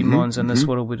your CMONs in this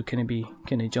world would kind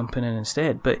of jumping in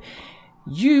instead. But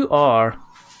you are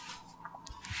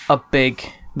a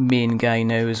big main guy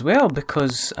now as well,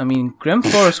 because I mean, Grim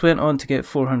Forest went on to get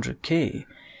 400k.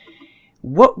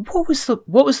 What was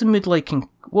the mood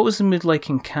like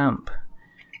in camp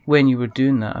when you were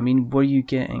doing that? I mean,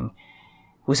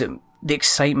 was it the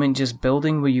excitement just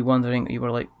building? Were you wondering, you were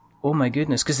like, oh my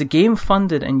goodness, because the game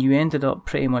funded and you ended up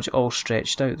pretty much all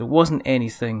stretched out. There wasn't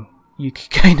anything you could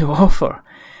kind of offer.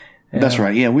 That's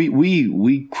right. Yeah,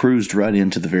 we cruised right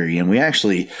into the very end. We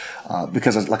actually,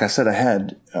 because like I said, I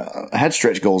had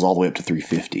stretch goals all the way up to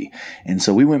 350, and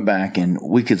so we went back and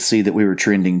we could see that we were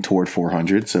trending toward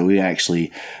 400. So we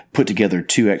actually put together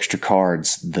 2 extra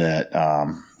cards that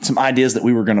some ideas that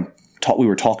we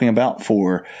were talking about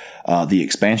for the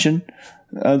expansion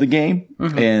of the game,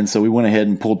 and so we went ahead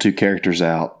and pulled 2 characters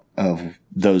out of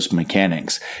those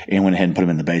mechanics and went ahead and put them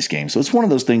in the base game. So it's one of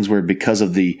those things where because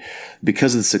of the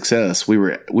success, we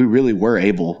really were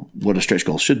able, what a stretch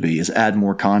goal should be, is add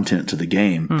more content to the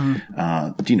game,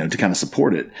 to kind of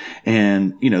support it.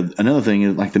 And, you know, another thing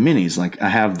is like the minis, like I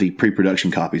have the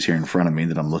pre-production copies here in front of me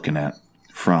that I'm looking at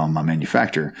from my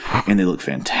manufacturer, and they look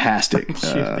fantastic.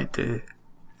 Sure they do.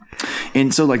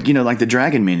 And so, like, you know, like the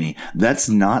Dragon Mini, that's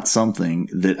not something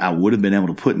that I would have been able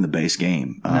to put in the base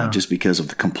game, just because of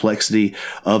the complexity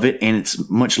of it. And it's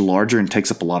much larger and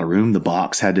takes up a lot of room. The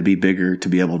box had to be bigger to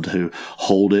be able to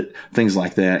hold it, things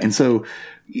like that. And so,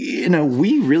 you know,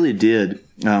 we really did.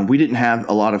 We didn't have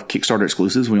a lot of Kickstarter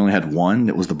exclusives. We only had one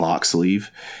that was the box sleeve.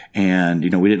 And, you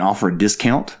know, we didn't offer a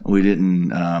discount. We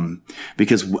didn't,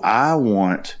 because I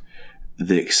want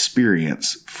the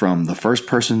experience from the first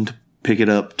person pick it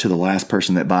up to the last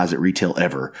person that buys it retail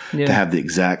ever to have the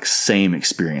exact same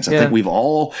experience. I think we've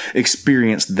all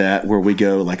experienced that where we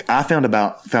go, like I found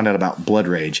out about Blood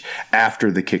Rage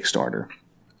after the Kickstarter.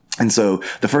 And so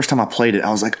the first time I played it,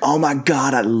 I was like, oh my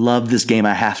God, I love this game.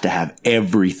 I have to have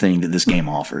everything that this game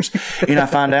offers. And I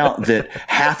found out that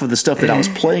half of the stuff that I was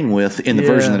playing with in the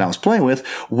version that I was playing with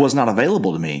was not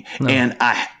available to me. No. And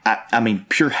I mean,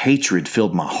 pure hatred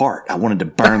filled my heart. I wanted to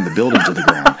burn the building to the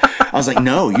ground. I was like,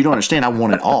 no, you don't understand. I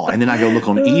want it all. And then I go look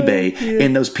on eBay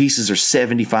and those pieces are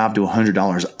 $75 to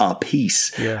 $100 a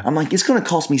piece. Yeah. I'm like, it's going to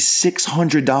cost me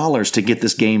 $600 to get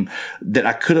this game that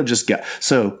I could have just got.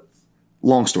 So,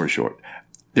 long story short,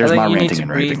 there's my ranting and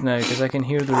raving. Breathe now because I can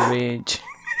hear the rage.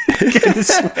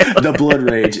 The blood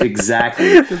rage,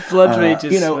 exactly. The blood rage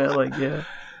is smelling. Yeah.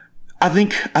 I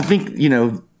think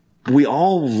we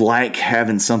all like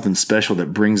having something special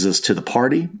that brings us to the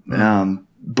party,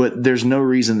 but there's no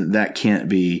reason that can't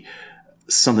be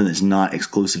something that's not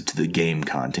exclusive to the game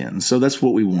content. And so that's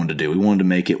what we wanted to do. We wanted to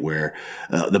make it where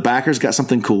the backers got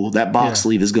something cool. That box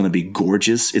sleeve is going to be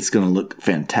gorgeous. It's going to look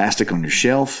fantastic on your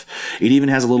shelf. It even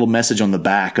has a little message on the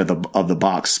back of the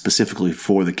box specifically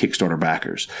for the Kickstarter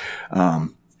backers.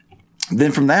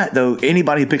 Then from that, though,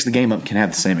 anybody who picks the game up can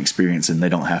have the same experience and they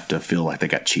don't have to feel like they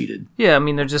got cheated. Yeah, I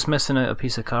mean, they're just missing out a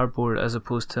piece of cardboard as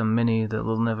opposed to a mini that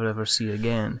they'll never ever see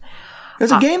again.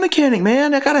 There's a game mechanic,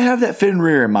 man. I gotta have that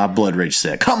Fenrir in my Blood Rage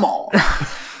set. Come on.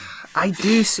 I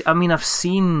do. I've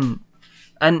seen,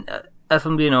 and if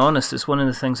I'm being honest, it's one of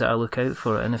the things that I look out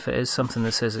for. And if it is something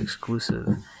that says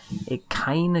exclusive, it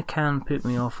kind of can put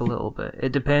me off a little bit.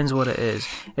 It depends what it is.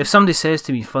 If somebody says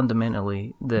to me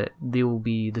fundamentally that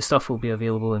the stuff will be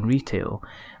available in retail,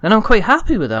 then I'm quite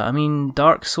happy with that. I mean,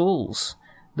 Dark Souls,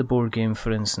 the board game,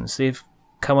 for instance, they've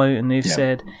come out and they've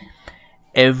said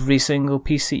every single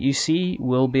piece that you see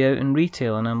will be out in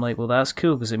retail, and I'm like, well, that's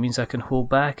cool because it means I can hold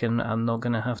back and I'm not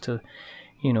going to have to,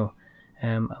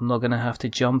 I'm not going to have to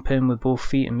jump in with both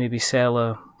feet and maybe sell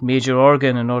a major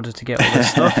organ in order to get all this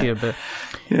stuff here. But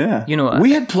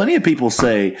we had plenty of people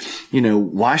say,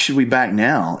 why should we back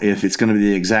now if it's going to be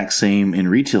the exact same in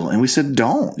retail? And we said,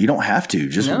 you don't have to.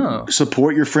 Just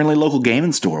support your friendly local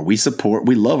gaming store. We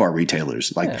love our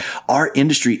retailers. Our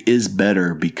industry is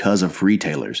better because of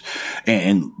retailers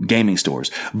and gaming stores.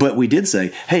 But we did say,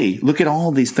 hey, look at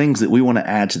all these things that we want to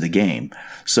add to the game.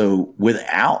 So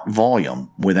without volume,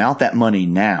 without that money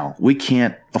now, we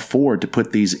can't afford to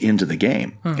put these into the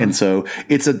game. Mm-hmm. And so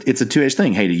it's a two-edged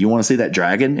thing. Hey, do you want to see that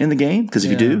dragon in the game? Because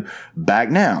if you do, back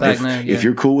now. If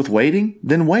you're cool with waiting,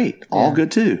 then wait. All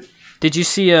good too. Did you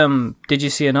see an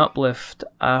uplift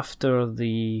after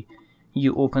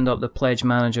you opened up the Pledge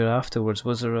Manager afterwards?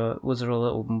 Was there a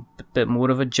little bit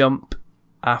more of a jump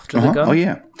after the gun? Oh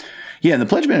yeah. Yeah, and the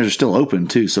Pledge Manager is still open,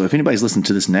 too. So if anybody's listening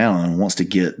to this now and wants to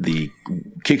get the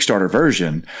Kickstarter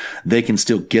version, they can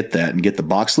still get that and get the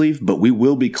box sleeve. But we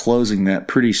will be closing that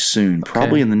pretty soon,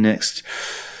 probably in the next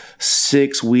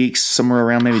 6 weeks, somewhere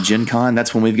around maybe Gen Con.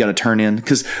 That's when we've got to turn in.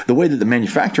 Because the way that the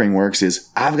manufacturing works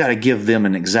is I've got to give them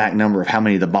an exact number of how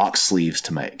many of the box sleeves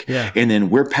to make. Yeah. And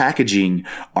then we're packaging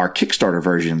our Kickstarter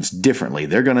versions differently.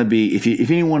 They're going to be, if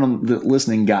anyone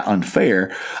listening got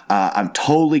unfair, I'm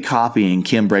totally copying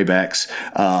Kim Brayback's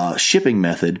shipping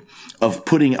method of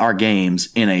putting our games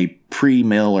in a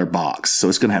pre-mailer box. So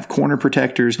it's going to have corner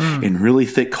protectors and really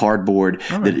thick cardboard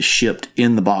that is shipped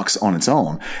in the box on its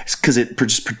own. It's because it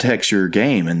just protects your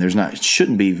game and it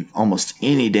shouldn't be almost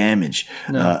any damage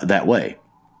that way.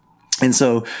 And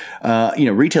so,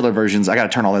 retailer versions, I got to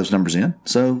turn all those numbers in.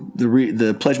 So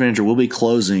the Pledge Manager will be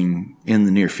closing in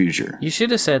the near future. You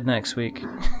should have said next week.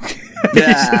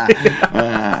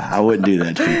 I wouldn't do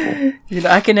that to people.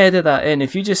 I can edit that in.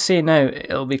 If you just say now,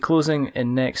 it'll be closing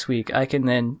in next week, I can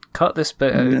then cut this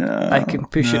bit out. I can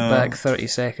push it back 30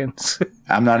 seconds.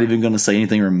 I'm not even going to say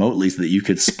anything remotely so that you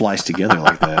could splice together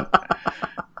like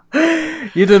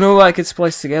that. You don't know what I could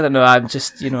splice together? No, I'm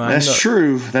just, That's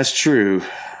true. That's true.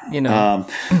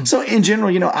 So in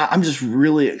general, I'm just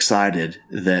really excited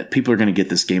that people are going to get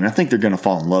this game. I think they're going to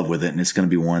fall in love with it, and it's going to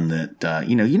be one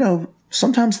that,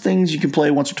 sometimes things you can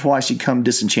play once or twice, you come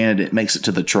disenchanted, it makes it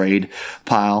to the trade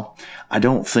pile. I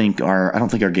don't think our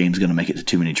game's going to make it to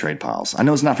too many trade piles. I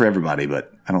know it's not for everybody,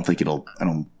 but I don't think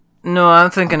No,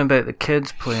 I'm thinking about the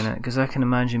kids playing it, because I can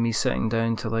imagine me sitting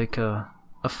down to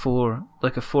a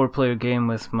 4-player game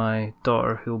with my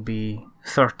daughter who'll be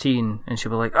 13, and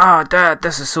she'll be like, Dad,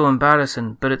 this is so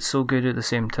embarrassing, but it's so good at the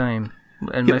same time.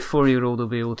 And my 4-year-old will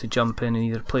be able to jump in and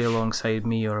either play alongside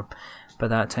me, or by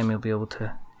that time he'll be able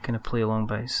to kind of play along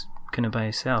by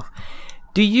himself.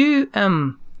 Do you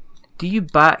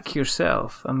back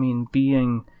yourself? I mean,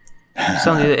 being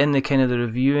somebody that in the kind of the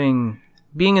reviewing,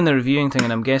 being in the reviewing thing,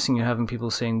 and I'm guessing you're having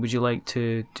people saying, would you like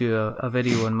to do a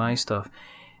video on my stuff?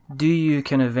 Do you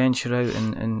kind of venture out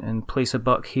and place a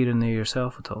buck here and there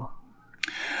yourself at all?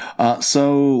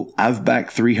 So I've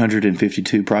backed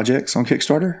 352 projects on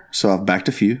Kickstarter, so I've backed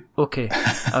a few. Okay.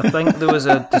 I think there was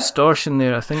a distortion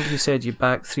there. I think you said you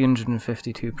backed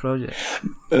 352 projects.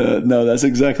 No, that's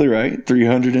exactly right.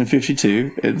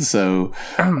 352. And so...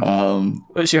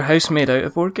 Is your house made out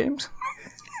of board games?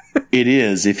 It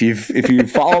is. If you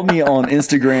follow me on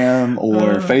Instagram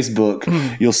or Facebook,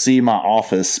 you'll see my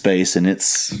office space, and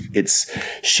it's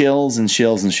shelves and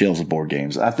shelves and shelves of board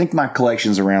games. I think my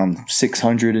collection's around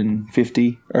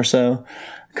 650 or so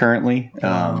currently.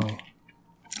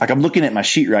 Like I'm looking at my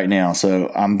sheet right now,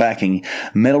 so I'm backing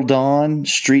Metal Dawn,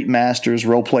 Street Masters,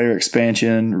 Role Player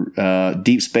Expansion,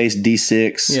 Deep Space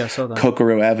D6, yeah, I saw that.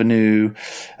 Kokoro Avenue,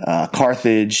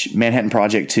 Carthage, Manhattan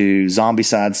Project 2, Zombie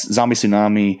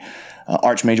Tsunami,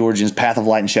 Archmage Origins, Path of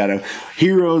Light and Shadow,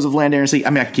 Heroes of Land, Air, and Sea. I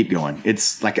mean, I can keep going.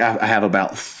 It's like I have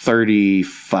about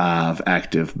 35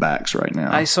 active backs right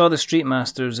now. I saw the Street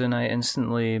Masters, and I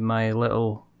instantly, my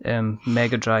little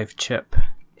Mega Drive chip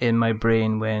in my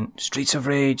brain went, Streets of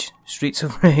Rage.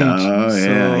 Oh,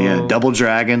 yeah. Double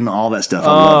Dragon, all that stuff.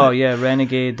 Oh, yeah,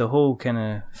 Renegade, the whole kind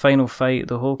of Final Fight,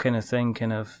 the whole kind of thing,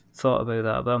 kind of thought about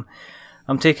that. But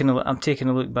I'm taking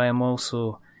a look, but I'm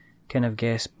also kind of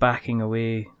backing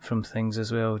away from things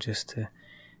as well, just to,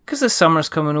 because the summer's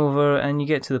coming over and you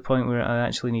get to the point where I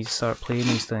actually need to start playing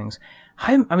these things.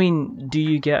 Do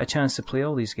you get a chance to play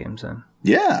all these games then?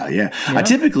 Yeah. I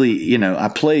typically, I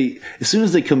play, as soon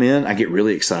as they come in, I get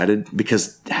really excited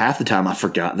because half the time I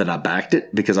forgot that I backed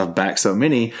it because I've backed so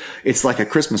many. It's like a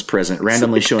Christmas present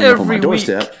randomly showing up on my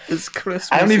doorstep. It's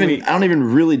Christmas. I don't even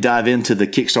really dive into the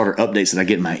Kickstarter updates that I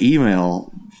get in my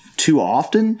email too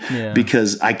often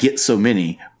because I get so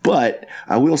many. But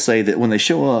I will say that when they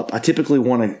show up, I typically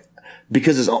want to,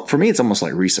 because for me, it's almost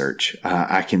like research.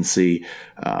 I can see,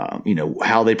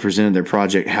 how they presented their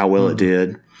project, how well it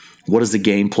did. What is the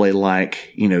gameplay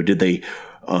like? Did they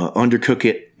undercook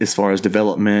it as far as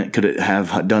development? Could it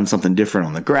have done something different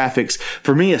on the graphics?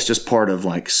 For me, it's just part of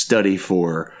like study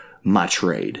for my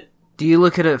trade. Do you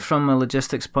look at it from a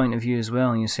logistics point of view as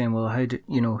well? And you're saying, well,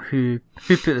 who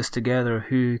put this together?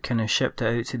 Who kind of shipped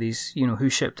it out to these? Who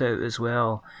shipped it out as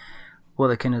well? What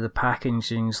the kind of the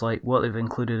packaging's like? What they've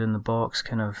included in the box?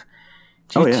 Kind of.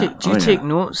 Do you take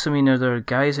notes? I mean, are there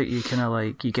guys that you kind of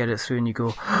like, you get it through and you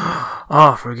go,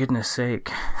 oh, for goodness sake.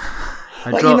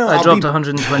 I dropped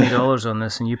 $120 on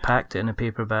this and you packed it in a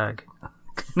paper bag.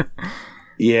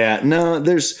 Yeah, no,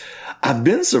 I've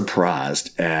been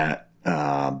surprised at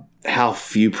how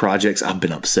few projects I've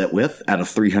been upset with out of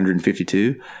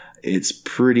 352. It's a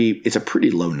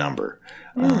pretty low number.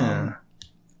 Yeah.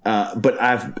 But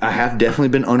I have definitely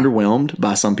been underwhelmed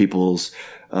by some people's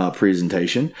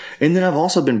presentation. And then I've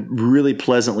also been really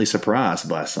pleasantly surprised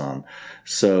by some.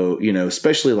 So,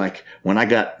 especially like when I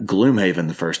got Gloomhaven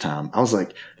the first time, I was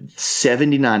like,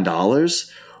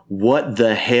 $79? What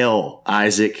the hell,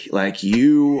 Isaac? Like,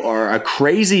 you are a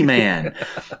crazy man.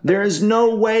 There is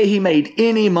no way he made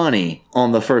any money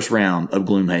on the first round of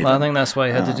Gloomhaven. Well, I think that's why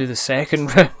he had to do the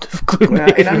second round of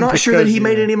Gloomhaven. And I'm not sure that he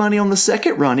made any money on the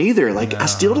second run either. Like, I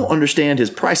still don't understand his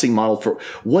pricing model for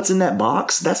what's in that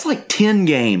box. That's like 10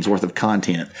 games worth of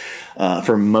content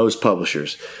for most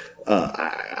publishers.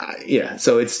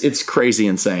 So it's crazy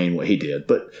insane what he did.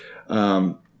 But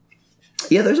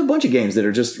there's a bunch of games that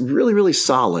are just really, really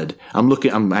solid.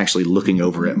 I'm actually looking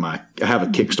over at I have a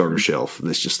Kickstarter shelf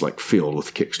that's just like filled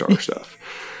with Kickstarter stuff.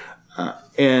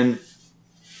 And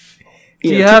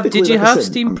did you have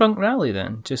Steampunk Rally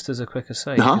then? Just as a quick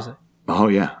aside. Uh-huh. Oh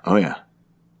yeah. I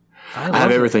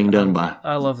have everything done by.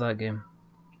 I love that game.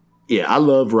 Yeah, I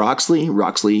love Roxley.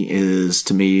 Roxley is,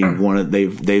 to me,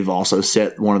 they've also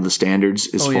set one of the standards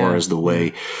as far as the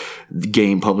way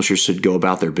game publishers should go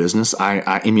about their business.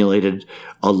 I emulated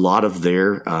a lot of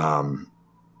their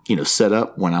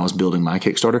setup when I was building my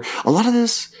Kickstarter. A lot of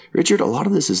this, Richard,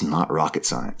 is not rocket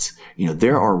science.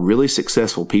 There are really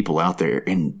successful people out there,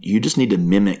 and you just need to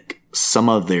mimic some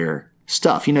of their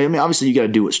stuff. Obviously you got to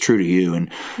do what's true to you and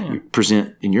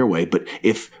present in your way. But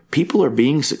if people are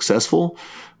being successful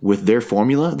with their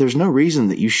formula, there's no reason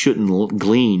that you shouldn't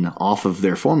glean off of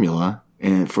their formula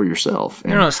and for yourself.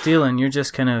 You're not stealing. You're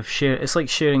just kind of it's like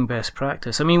sharing best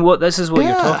practice. I mean, this is what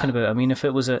you're talking about. I mean, if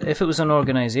it was an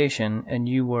organization and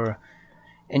you were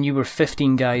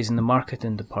 15 guys in the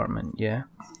marketing department,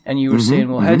 and you were saying,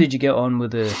 well, how did you get on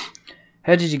with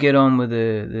how did you get on with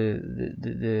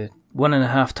the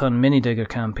 1.5 ton mini digger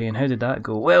campaign? How did that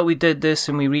go? Well, we did this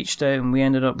and we reached out and we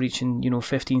ended up reaching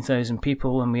 15,000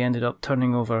 people and we ended up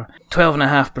turning over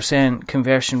 12.5%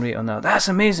 conversion rate on that. That's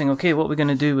amazing. Okay, what are we going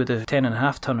to do with the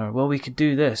 10.5 tonner? Well, we could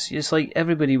do this. It's like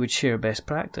everybody would share best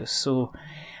practice. So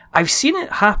I've seen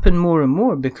it happen more and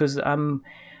more because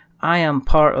I am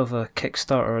part of a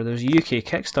Kickstarter. There's a UK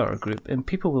Kickstarter group, and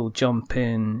people will jump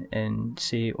in and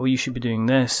say, "Oh, you should be doing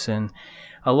this." And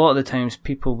a lot of the times,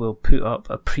 people will put up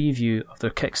a preview of their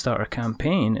Kickstarter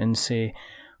campaign and say,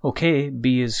 "Okay,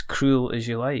 be as cruel as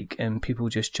you like," and people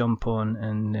just jump on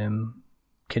and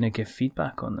kind of give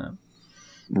feedback on that.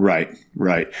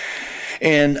 Right.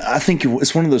 And I think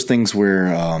it's one of those things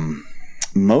where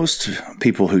most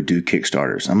people who do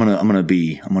Kickstarters, I'm gonna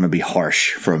be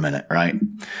harsh for a minute, right?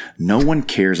 No one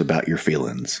cares about your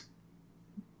feelings.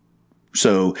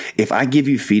 So if I give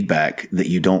you feedback that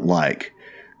you don't like,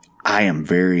 I am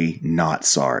very not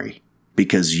sorry,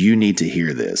 because you need to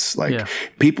hear this. Like,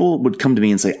 people would come to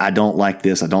me and say, I don't like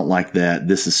this. I don't like that.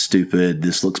 This is stupid.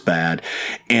 This looks bad.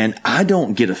 And I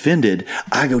don't get offended.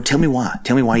 I go, tell me why.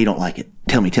 Tell me why you don't like it.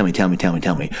 Tell me.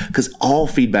 Because all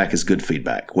feedback is good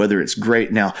feedback, whether it's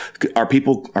great. Now, are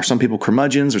some people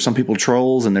curmudgeons or some people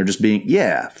trolls and they're just being,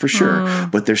 for sure.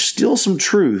 But there's still some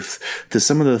truth to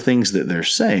some of the things that they're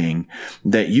saying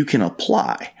that you can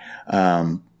apply.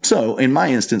 So in my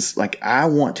instance, like, I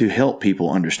want to help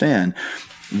people understand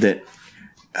that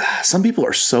some people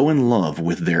are so in love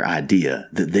with their idea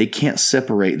that they can't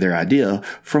separate their idea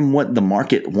from what the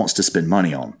market wants to spend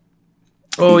money on.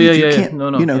 Oh, if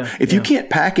if you can't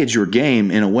package your game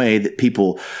in a way that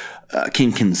people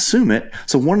can consume it.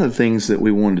 So one of the things that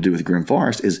we wanted to do with Grim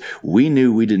Forest is we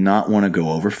knew we did not want to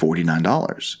go over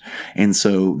 $49. And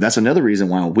so that's another reason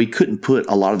why we couldn't put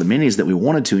a lot of the minis that we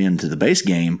wanted to into the base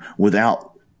game without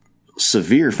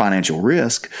severe financial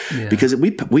risk, because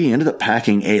we ended up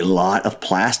packing a lot of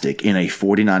plastic in a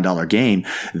 $49 game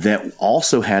that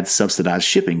also had subsidized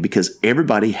shipping, because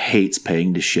everybody hates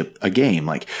paying to ship a game.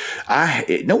 Like,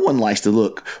 no one likes to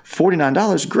look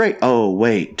 $49, great. Oh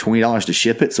wait, $20 to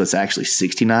ship it, so it's actually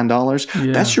 $69.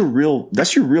 Yeah. That's your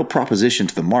real proposition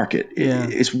to the market. Yeah.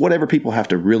 It's whatever people have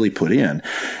to really put in,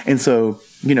 and so.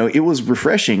 It was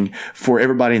refreshing for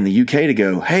everybody in the UK to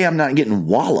go, hey, I'm not getting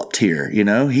walloped here.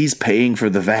 He's paying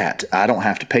for the VAT. I don't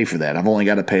have to pay for that. I've only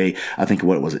got to pay, I think,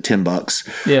 what was it,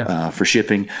 $10 for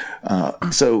shipping.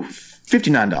 So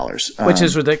 $59. Which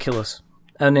is ridiculous.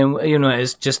 And then,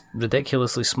 it's just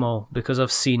ridiculously small, because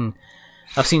I've seen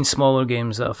smaller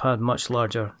games that have had much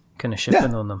larger kind of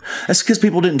shipping on them. That's because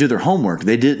people didn't do their homework.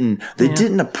 They didn't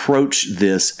approach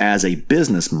this as a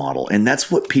business model. And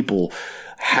that's what people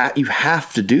you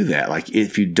have to do that. Like,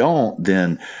 if you don't,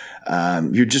 then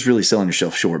you're just really selling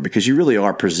yourself short, because you really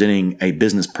are presenting a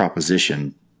business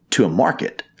proposition to a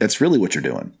market. That's really what you're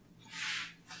doing.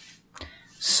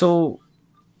 So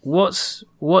what's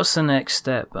the next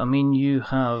step? I mean, you've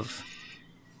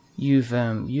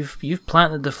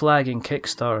planted the flag in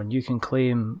Kickstarter, and you can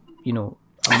claim,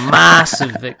 a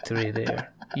massive victory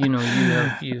there. And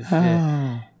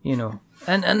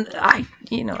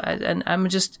I'm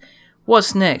just,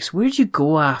 what's next? Where do you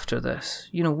go after this?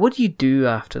 What do you do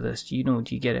after this? Do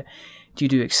you get it? Do you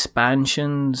do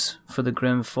expansions for the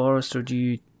Grim Forest, or do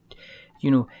you,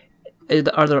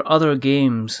 are there other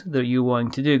games that you're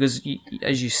wanting to do? Because,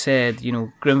 as you said,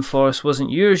 Grim Forest wasn't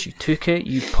yours. You took it,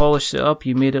 you polished it up,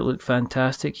 you made it look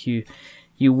fantastic. You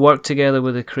worked together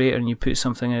with the creator and you put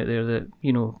something out there that,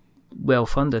 well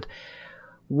funded.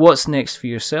 What's next for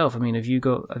yourself? I mean, have you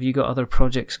got other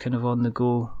projects kind of on the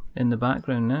go in the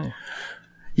background now?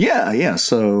 Yeah.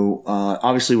 So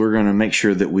obviously we're going to make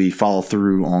sure that we follow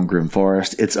through on Grim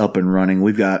Forest. It's up and running.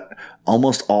 We've got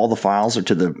almost all the files are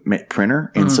to the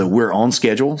printer, and so we're on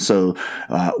schedule. So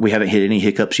we haven't hit any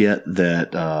hiccups yet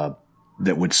that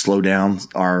would slow down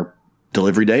our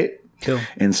delivery date. Cool.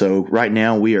 And so right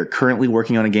now we are currently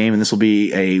working on a game, and this will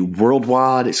be a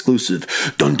worldwide exclusive.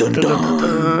 Dun, dun,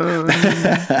 dun.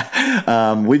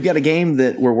 We've got a game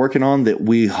that we're working on that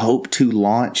we hope to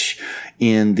launch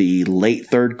in the late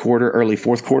third quarter, early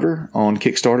fourth quarter on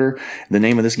Kickstarter. The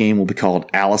name of this game will be called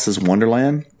Alice's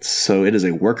Wonderland. So it is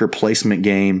a worker placement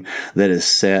game that is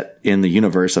set in the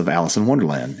universe of Alice in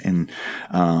Wonderland. And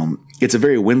it's a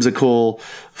very whimsical,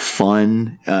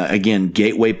 fun, again,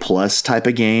 Gateway Plus type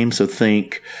of game. So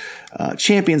think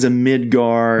Champions of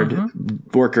Midgard,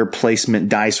 worker placement,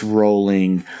 dice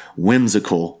rolling,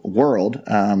 whimsical world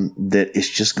that is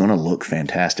just going to look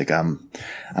fantastic. I'm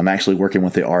actually working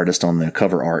with the artist on the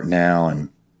cover art now, and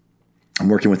I'm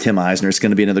working with Tim Eisner. It's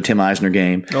going to be another Tim Eisner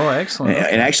game. Oh, excellent.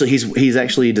 And actually, he's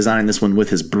actually designing this one with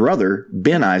his brother,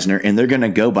 Ben Eisner, and they're going to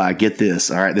go by, get this,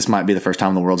 all right, this might be the first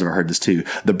time the world's ever heard this too,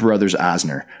 the Brothers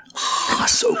Eisner.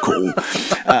 So cool.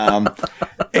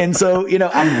 And so,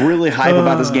 I'm really hype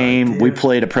about this game. We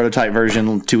played a prototype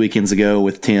version 2 weekends ago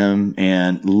with Tim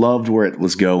and loved where it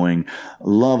was going.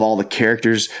 Love all the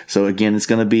characters. So again, it's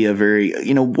going to be a very,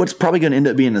 what's probably going to end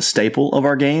up being a staple of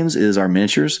our games is our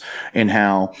miniatures and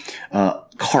how,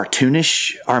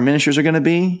 cartoonish our miniatures are going to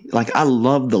be. Like, I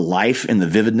love the life and the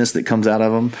vividness that comes out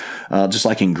of them, just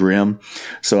like in Grimm.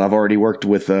 So I've already worked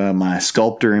with my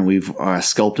sculptor, and we've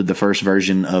sculpted the first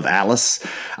version of Alice.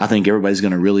 I think everybody's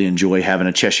going to really enjoy having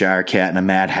a Cheshire Cat and a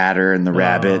Mad Hatter and the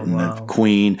Rabbit and the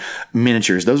Queen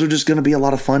miniatures. Those are just going to be a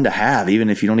lot of fun to have, even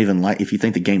if you don't even if you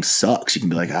think the game sucks, you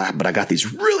can be like, but I got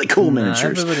these really cool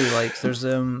miniatures. Everybody likes,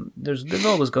 they've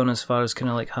always gone as far as kind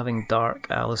of like having dark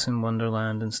Alice in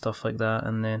Wonderland and stuff like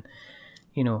that. And then,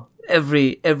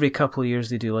 every couple of years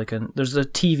they do there's a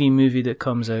TV movie that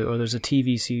comes out, or there's a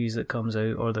TV series that comes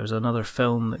out, or there's another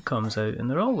film that comes out, and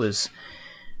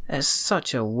it's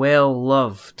such a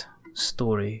well-loved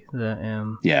story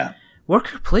that,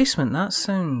 worker placement, that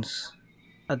sounds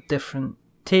a different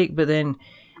take, but then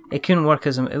it couldn't work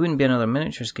it wouldn't be another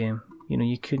miniatures game.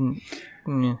 You couldn't,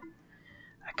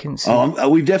 I couldn't see.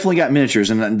 We've definitely got miniatures,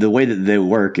 and the way that they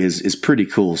work is pretty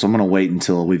cool. So I'm going to wait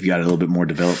until we've got a little bit more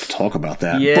developed to talk about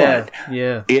that. Yeah,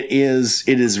 but it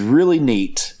is really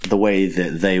neat the way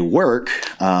that they work,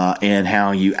 and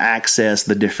how you access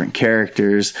the different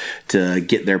characters to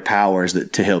get their powers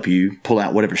to help you pull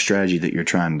out whatever strategy that you're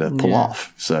trying to pull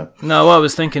off. So no, what I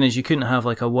was thinking is you couldn't have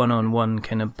like a one-on-one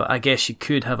kind of, but I guess you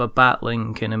could have a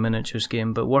battling kind of miniatures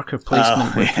game, but worker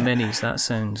placement with minis, that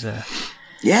sounds.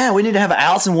 Yeah, we need to have an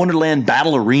Alice in Wonderland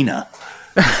battle arena.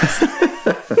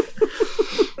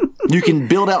 You can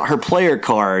build out her player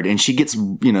card, and she gets,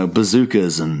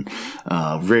 bazookas and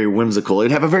very whimsical.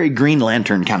 It'd have a very Green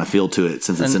Lantern kind of feel to it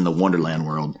since it's in the Wonderland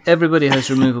world. Everybody has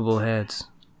removable heads.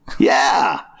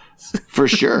 Yeah, for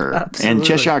sure. And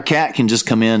Cheshire Cat can just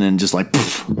come in and just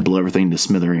blow everything to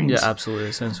smithereens. Yeah, absolutely.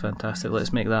 It sounds fantastic.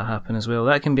 Let's make that happen as well.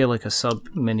 That can be like a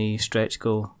sub-mini stretch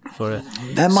goal for it.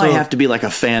 That might have to be like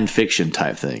a fan fiction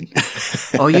type thing.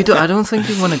 I don't think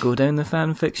you want to go down the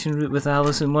fan fiction route with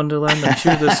Alice in Wonderland. I'm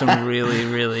sure there's some really,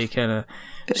 really kind of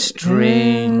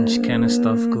strange kind of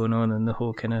stuff going on in the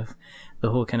whole kind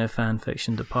of fan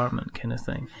fiction department kind of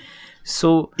thing.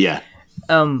 So yeah.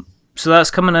 So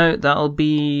that's coming out. That'll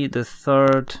be the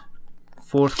fourth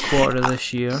quarter of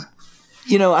this year.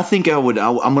 I think I'm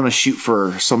going to shoot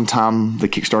for sometime, the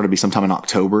Kickstarter to be sometime in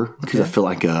October, because I feel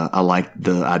like I like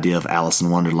the idea of Alice in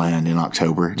Wonderland in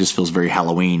October. It just feels very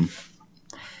Halloween.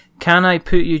 Can I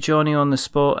put you, Johnny, on the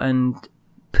spot and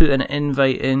put an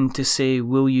invite in to say,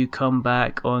 will you come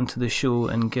back onto the show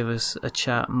and give us a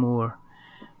chat more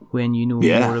when you know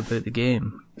more about the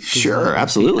game? Sure,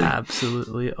 absolutely.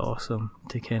 Absolutely awesome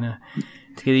to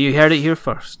you heard it here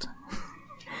first.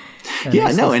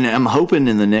 And I'm hoping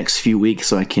in the next few weeks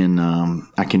so I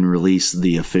can release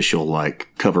the official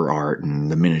cover art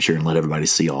and the miniature and let everybody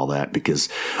see all that, because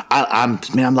I'm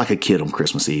like a kid on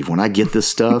Christmas Eve. When I get this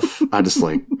stuff, I just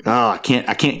I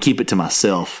can't keep it to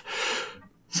myself.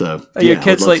 So your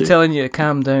kids telling you to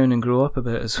calm down and grow up a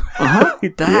bit as well.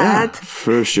 Dad, yeah,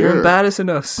 for sure, you're embarrassing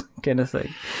us, kind of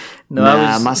thing. No,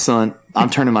 my son. I'm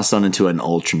turning my son into an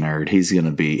ultra nerd. He's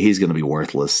gonna be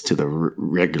worthless to the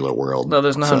regular world. No,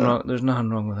 there's nothing wrong. There's nothing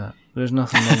wrong with that. There's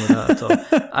nothing wrong with that at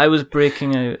all. I was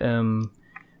breaking out.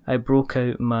 I broke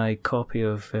out my copy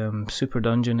of Super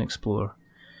Dungeon Explorer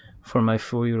for my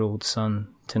 4-year-old son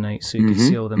tonight, so you could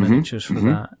see all the miniatures for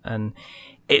that. And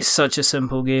it's such a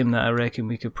simple game that I reckon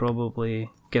we could probably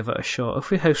give it a shot.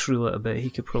 If we house rule it a bit, he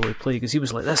could probably play, because he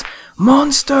was like, "This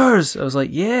monsters!" I was like,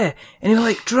 "Yeah." And he was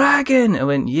like, "Dragon!" I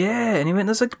went, "Yeah." And he went,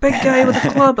 "There's a big guy with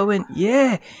a club." I went,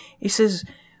 "Yeah." He says,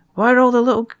 "Why are all the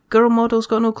little girl models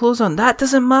got no clothes on?" That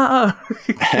doesn't matter.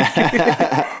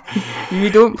 You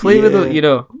don't play with those,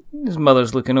 his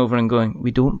mother's looking over and going,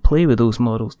 "We don't play with those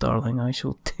models, darling. I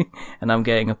shall." And I'm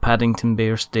getting a Paddington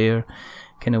Bear stare.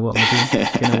 Kind of what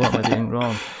am I doing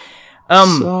wrong?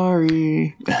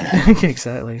 Sorry.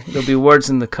 Exactly. There'll be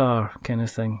words in the car, kind of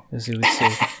thing, as they would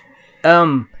say.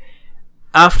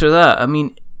 After that,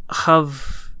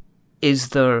 is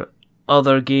there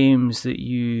other games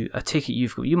that I take it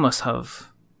you must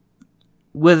have,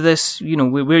 with this,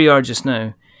 where you are just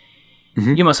now,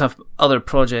 you must have other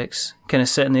projects kind of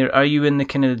sitting there. Are you in the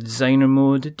kind of designer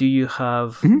mode? Do you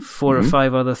have 4 or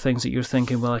 5 other things that you're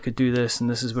thinking, well, I could do this, and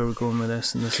this is where we're going with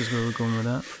this, and this is where we're going with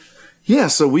that? Yeah,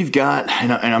 so we've got,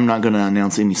 and I'm not going to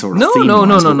announce any sort of theme. No.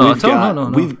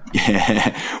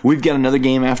 We've got another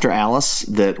game after Alice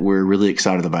that we're really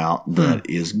excited about that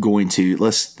is going to,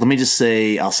 let me just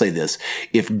say, I'll say this.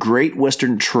 If Great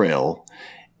Western Trail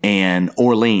and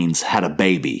Orleans had a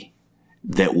baby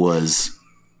that was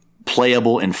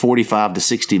playable in 45 to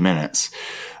 60 minutes,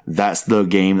 that's the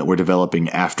game that we're developing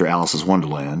after Alice's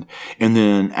Wonderland. And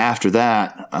then after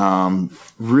that,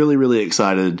 really, really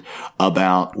excited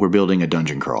about, we're building a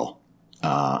dungeon crawl.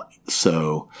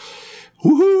 So,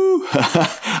 woohoo!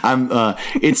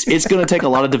 It's going to take a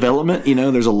lot of development.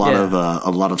 There's a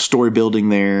lot of story building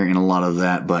there and a lot of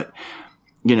that. But,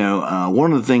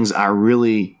 one of the things I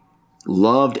really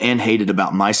loved and hated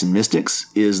about Mice and Mystics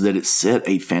is that it set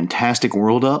a fantastic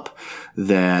world up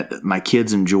that my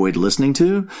kids enjoyed listening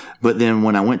to. But then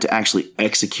when I went to actually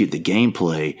execute the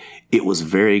gameplay, it was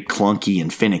very clunky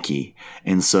and finicky.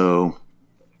 And so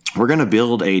we're going to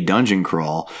build a dungeon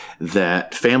crawl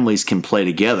that families can play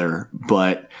together,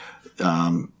 but,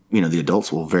 the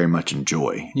adults will very much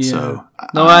enjoy. Yeah. So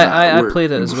I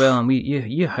played it as well, and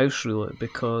you house rule it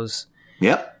because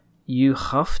you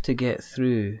have to get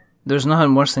through. There's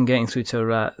nothing worse than getting through to a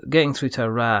rat. Getting through to a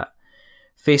rat,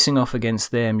 facing off against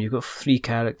them, you've got 3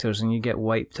 characters and you get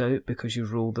wiped out because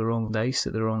you've rolled the wrong dice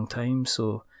at the wrong time.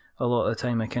 So a lot of the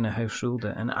time I kind of house ruled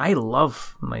it. And I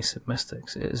love Mice and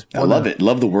Mystics. I love it.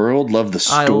 Love the world. Love the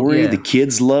story. The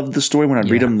kids love the story. When I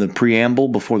read them the preamble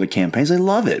before the campaigns, they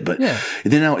love it. But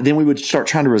then we would start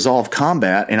trying to resolve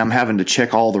combat, and I'm having to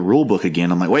check all the rule book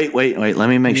again. I'm like, wait, let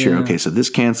me make sure. Okay, so this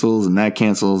cancels and that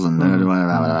cancels and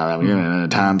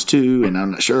times 2, and I'm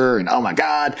not sure, and oh my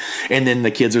God. And then the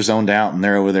kids are zoned out and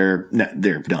they're over there.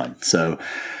 They're done. So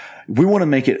we want to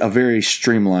make it a very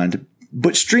streamlined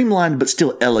but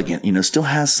still elegant, still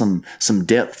has some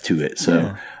depth to it.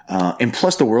 So, and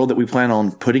plus the world that we plan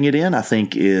on putting it in, I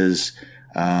think is,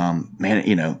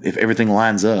 if everything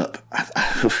lines up,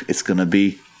 it's going to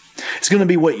be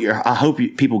what I hope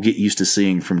people get used to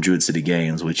seeing from Druid City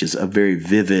Games, which is a very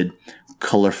vivid,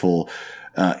 colorful,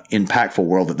 impactful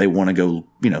world that they want to go,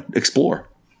 explore.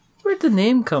 Where'd the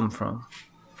name come from?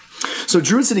 So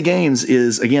Druid City Games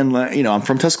is, again, I'm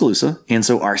from Tuscaloosa, and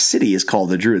so our city is called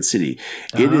the Druid City.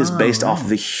 It is based off of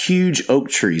the huge oak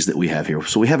trees that we have here.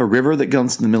 So we have a river that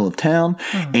goes in the middle of town,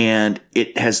 and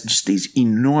it has just these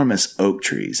enormous oak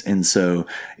trees. And so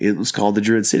it was called the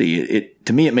Druid City.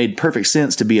 To me, it made perfect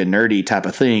sense to be a nerdy type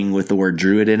of thing with the word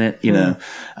Druid in it,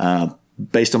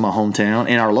 based on my hometown.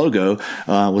 And our logo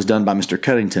was done by Mr.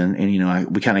 Cuddington. And,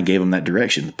 we kind of gave him that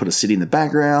direction. Put a city in the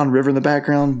background, river in the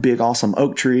background, big, awesome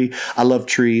oak tree. I love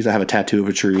trees. I have a tattoo of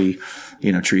a tree.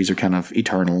 Trees are kind of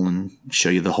eternal and show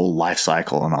you the whole life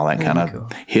cycle and all that kind of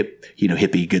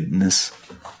hippie goodness.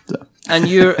 So. And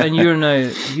you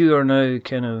are now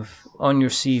kind of on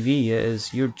your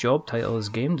CV. Your job title is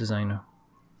game designer.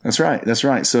 That's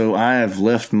right. So I have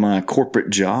left my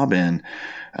corporate job, and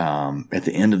at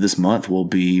the end of this month will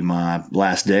be my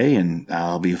last day, and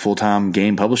I'll be a full-time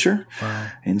game publisher. Wow.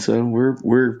 And so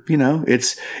we're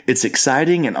it's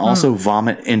exciting and also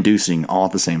vomit-inducing all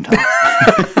at the same time.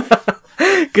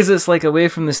 Because it's like away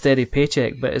from the steady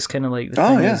paycheck, but it's kind of like the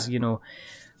thing is,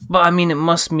 But I mean, it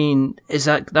must mean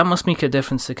that must make a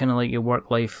difference to kind of like your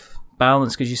work-life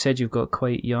balance, because you said you've got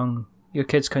quite young. Your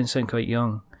kids kind of sound quite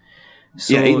young.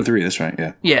 So, 8 and 3. That's right.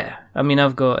 Yeah. Yeah. I mean,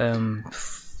 I've got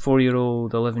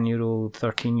 4-year-old, 11-year-old,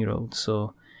 13-year-old.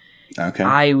 So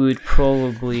I would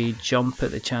probably jump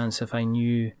at the chance if I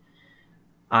knew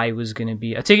I was going to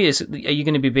be. I take it, are you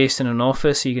going to be based in an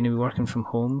office? Are you going to be working from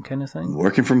home, kind of thing?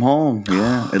 Working from home,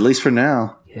 yeah. At least for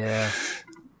now. Yeah.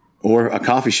 Or a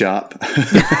coffee shop.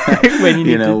 when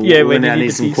you need when I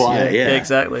need some quiet. Yeah,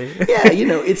 exactly. Yeah,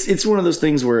 it's one of those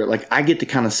things where like I get to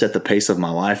kind of set the pace of my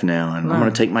life now, and I'm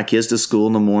going to take my kids to school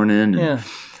in the morning. And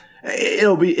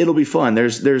it'll be fun.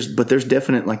 There's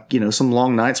definite some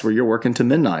long nights where you're working to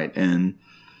midnight, and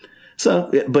so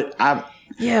but I.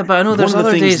 Yeah, but I know there's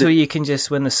other days where you can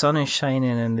just, when the sun is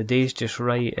shining and the day's just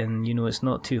right, and it's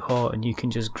not too hot, and you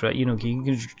can just you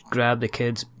can grab the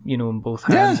kids in both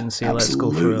hands and say,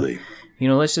 absolutely. Let's go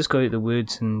for let's just go out to the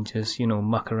woods and just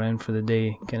muck around for the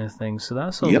day, kind of thing. So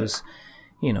that's always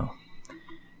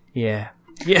yeah.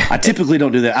 I typically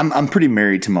don't do that. I'm pretty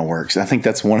married to my work, so I think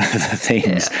that's one of the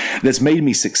things that's made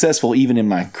me successful even in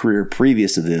my career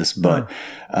previous to this. But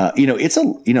I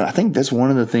think that's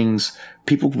one of the things.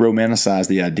 People romanticize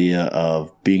the idea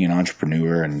of being an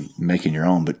entrepreneur and making your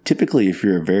own, but typically if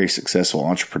you're a very successful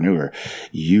entrepreneur,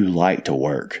 you like to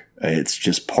work. It's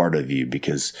just part of you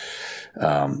because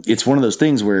it's one of those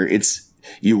things where it's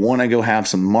you want to go have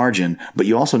some margin, but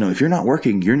you also know if you're not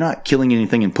working, you're not killing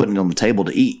anything and putting it on the table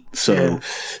to eat. So,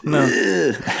 no,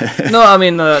 I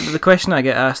mean, the question I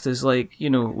get asked is like,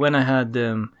 when I had,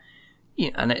 and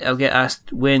I'll get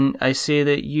asked when I say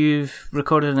that you've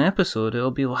recorded an episode,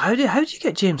 it'll be, well, how did you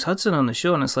get James Hudson on the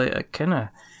show? And it's like, I kind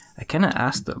of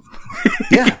asked them.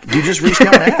 Yeah, you just reached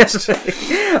out and asked.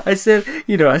 I said,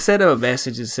 I sent him a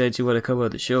message and said, you want to come on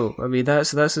the show? I mean,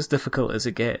 that's as difficult as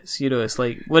it gets. It's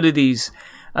like, one of these,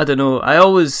 I don't know,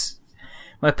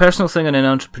 my personal thing on an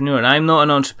entrepreneur, and I'm not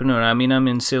an entrepreneur, I mean, I'm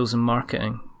in sales and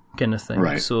marketing kind of thing.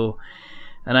 Right. So,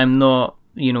 and I'm not,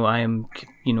 I am,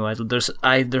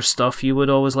 there's stuff you would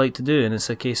always like to do, and it's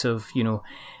a case of,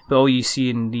 but all you see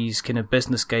in these kind of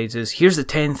business guides is, here's the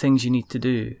 10 things you need to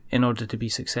do in order to be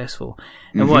successful.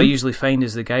 And what I usually find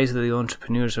is the guys that are the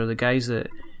entrepreneurs are the guys that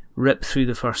rip through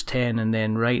the first 10 and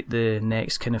then write the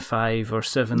next kind of 5 or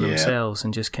 7 themselves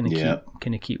and just kind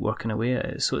of keep working away at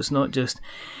it. So it's not just,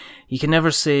 you can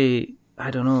never say, I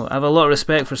don't know, I have a lot of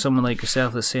respect for someone like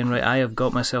yourself that's saying, right, I have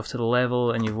got myself to the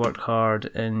level and you've worked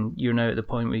hard and you're now at the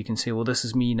point where you can say, well, this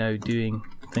is me now doing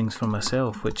things for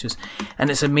myself, which is, and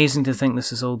it's amazing to think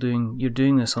this is all you're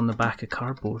doing this on the back of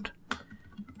cardboard,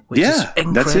 which is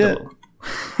incredible. That's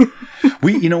it.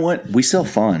 You know what? We sell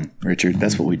fun, Richard.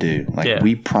 That's what we do.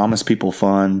 We promise people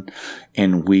fun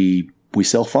and we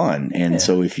sell fun. And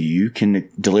so if you can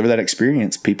deliver that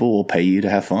experience, people will pay you to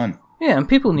have fun. Yeah. And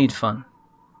people need fun.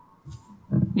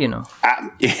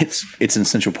 It's an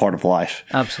essential part of life.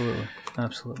 Absolutely.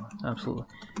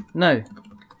 Now,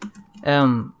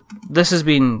 this has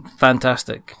been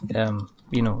fantastic. I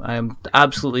am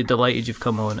absolutely delighted you've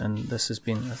come on, and this has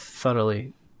been a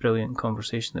thoroughly brilliant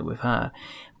conversation that we've had.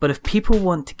 But if people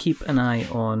want to keep an eye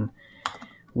on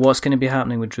what's going to be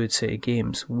happening with Druid City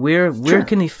Games, where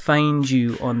can they find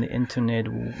you on the internet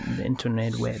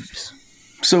webs?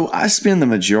 So I spend the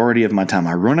majority of my time,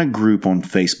 I run a group on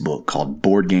Facebook called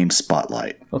Board Game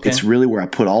Spotlight. Okay. It's really where I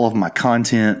put all of my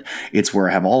content. It's where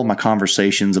I have all of my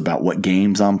conversations about what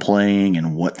games I'm playing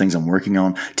and what things I'm working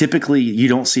on. Typically, you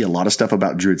don't see a lot of stuff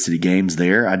about Druid City Games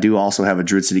there. I do also have a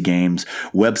Druid City Games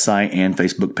website and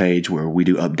Facebook page where we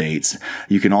do updates.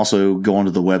 You can also go onto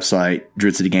the website,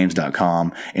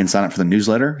 druidcitygames.com, and sign up for the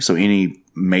newsletter. So any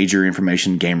major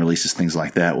information, game releases, things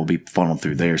like that will be funneled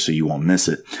through there so you won't miss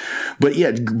it. But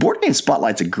yeah, Board Game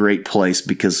Spotlight's a great place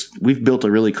because we've built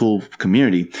a really cool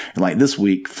community. And like this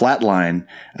week, Flatline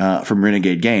from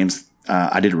Renegade Games,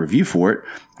 I did a review for it,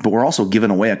 but we're also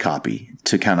giving away a copy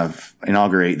to kind of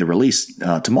inaugurate the release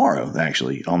tomorrow,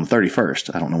 actually, on the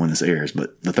 31st. I don't know when this airs,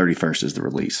 but the 31st is the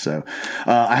release. So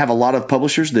I have a lot of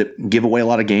publishers that give away a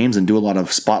lot of games and do a lot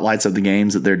of spotlights of the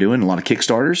games that they're doing, a lot of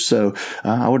Kickstarters. So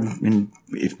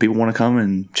if people want to come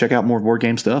and check out more board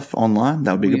game stuff online,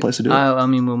 that would be a good place to do it. I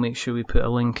mean, we'll make sure we put a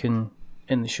link in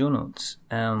the show notes.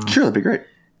 Sure, that'd be great.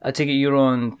 I take it you're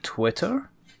on Twitter?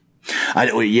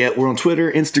 We're on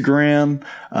Twitter, Instagram.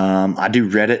 I do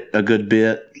Reddit a good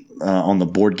bit on the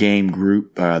board game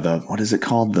group. What is it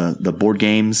called? The board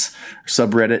games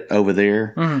subreddit over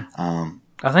there. Mm-hmm.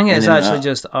 I think it's actually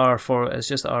just our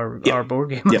board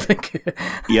game. Yep. I think.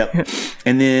 Yep.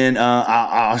 And then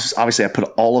obviously I put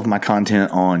all of my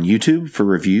content on YouTube for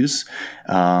reviews.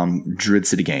 Druid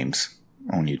City Games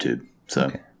on YouTube. So.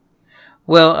 Okay.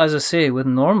 Well, as I say,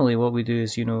 normally what we do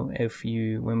is, we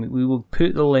will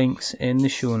put the links in the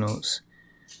show notes,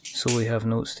 so we have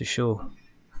notes to show,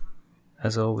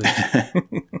 as always.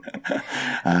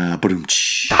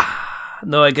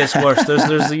 No, it gets worse.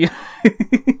 There's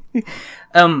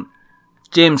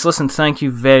James, listen, thank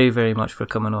you very, very much for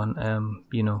coming on.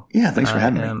 Yeah, thanks for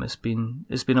having me.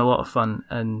 It's been a lot of fun,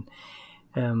 and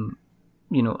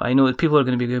I know that people are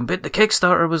going to be going, but the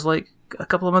Kickstarter was like a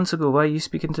couple of months ago. Why are you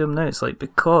speaking to him now? It's like,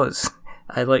 because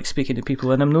I like speaking to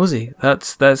people and I'm nosy.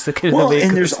 That's the kind of way.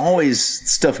 And there's always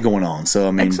stuff going on. So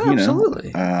I mean,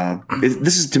 absolutely.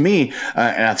 This is to me,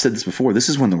 and I've said this before. This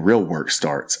is when the real work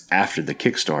starts after the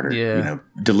Kickstarter. Yeah.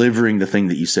 Delivering the thing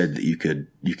that you said that you could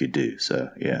do. So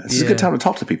yeah, this is a good time to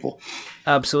talk to people.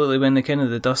 Absolutely, when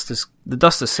the dust has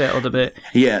settled a bit.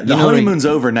 Yeah, the honeymoon's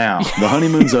over now. The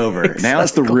honeymoon's over. Now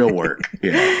it's the real work.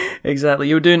 Yeah, exactly.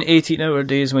 You were doing 18-hour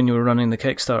days when you were running the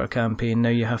Kickstarter campaign. Now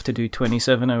you have to do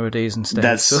 27-hour days instead.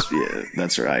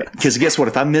 That's right. Because guess what?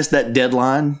 If I miss that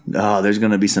deadline, there's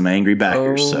going to be some angry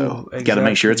backers. So exactly. Got to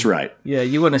make sure it's right. Yeah,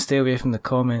 you want to stay away from the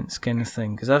comments kind of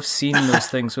thing, because I've seen those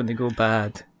things when they go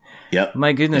bad. Yep.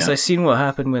 My goodness, I've seen what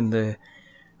happened when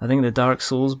I think the Dark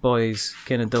Souls boys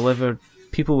kind of delivered.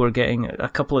 People were getting a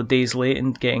couple of days late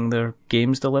and getting their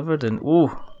games delivered, and they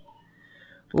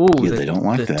don't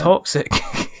like the that. Toxic.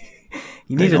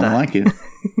 They don't like it.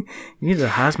 You needed a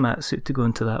hazmat suit to go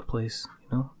into that place,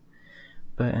 you know.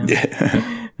 But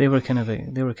they were kind of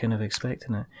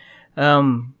expecting it.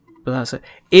 But that's it.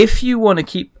 If you want to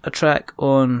keep a track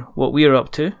on what we're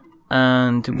up to,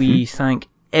 and we thank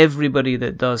everybody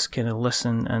that does kind of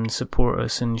listen and support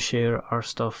us and share our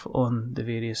stuff on the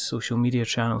various social media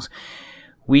channels.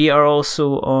 We are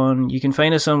also on, you can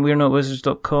find us on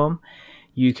we'renotwizards.com.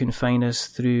 You can find us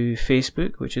through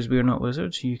Facebook, which is We're Not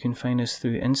Wizards. You can find us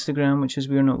through Instagram, which is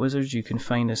We're Not Wizards. You can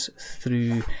find us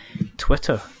through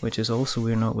Twitter, which is also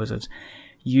We're Not Wizards.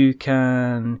 You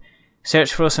can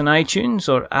search for us on iTunes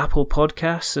or Apple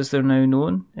Podcasts, as they're now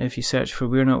known. If you search for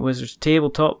We're Not Wizards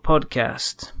Tabletop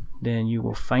Podcast, then you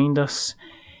will find us.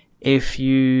 If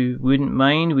you wouldn't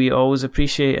mind, we always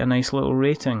appreciate a nice little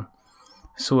rating.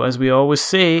 So as we always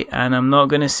say, and I'm not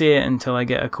going to say it until I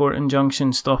get a court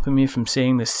injunction stopping me from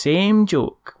saying the same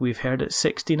joke. We've heard it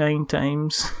 69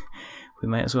 times. We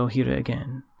might as well hear it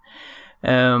again.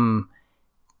 Don't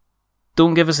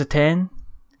give us a 10,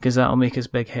 because that'll make us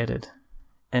big-headed.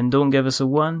 And don't give us a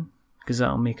 1, because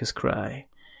that'll make us cry.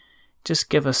 Just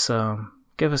give us a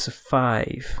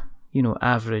 5,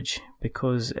 average,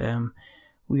 because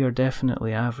we are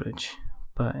definitely average.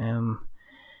 But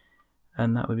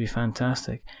and that would be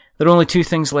fantastic. There are only 2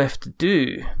 things left to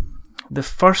do. The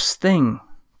first thing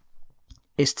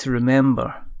is to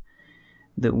remember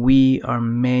that we are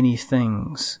many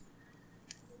things,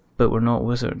 but we're not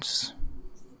wizards.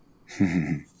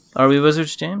 Are we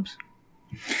wizards, James?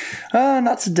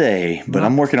 Not today, but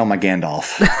I'm working on my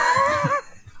Gandalf.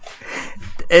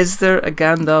 Is there a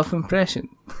Gandalf impression?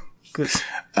 Go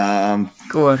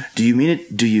on. Do you mean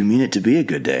it to be a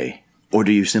good day? Or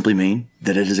do you simply mean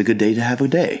that it is a good day to have a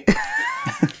day?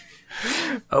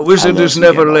 A wizard is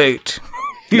never late.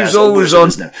 He's always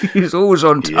on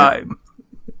time. Yep.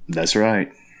 That's right.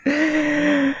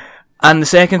 And the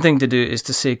second thing to do is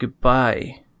to say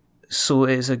goodbye. So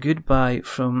it's a goodbye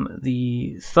from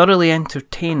the thoroughly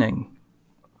entertaining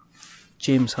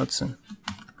James Hudson.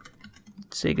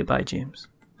 Say goodbye, James.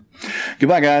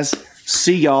 Goodbye, guys.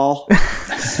 See y'all.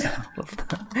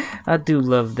 I do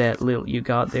love that lilt you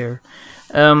got there.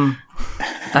 And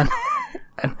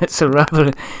it's a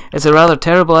rather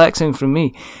terrible accent from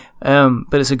me.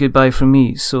 But it's a goodbye from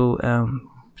me. So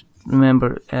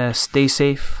remember, stay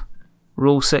safe,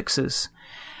 roll 6s.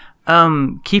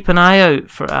 Keep an eye out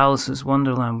for Alice's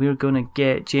Wonderland. We're going to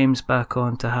get James back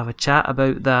on to have a chat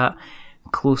about that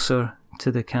closer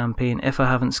to the campaign, if I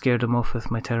haven't scared him off with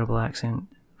my terrible accent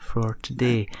for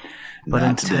today.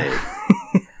 But today.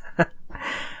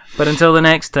 But until the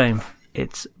next time,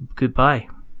 it's goodbye.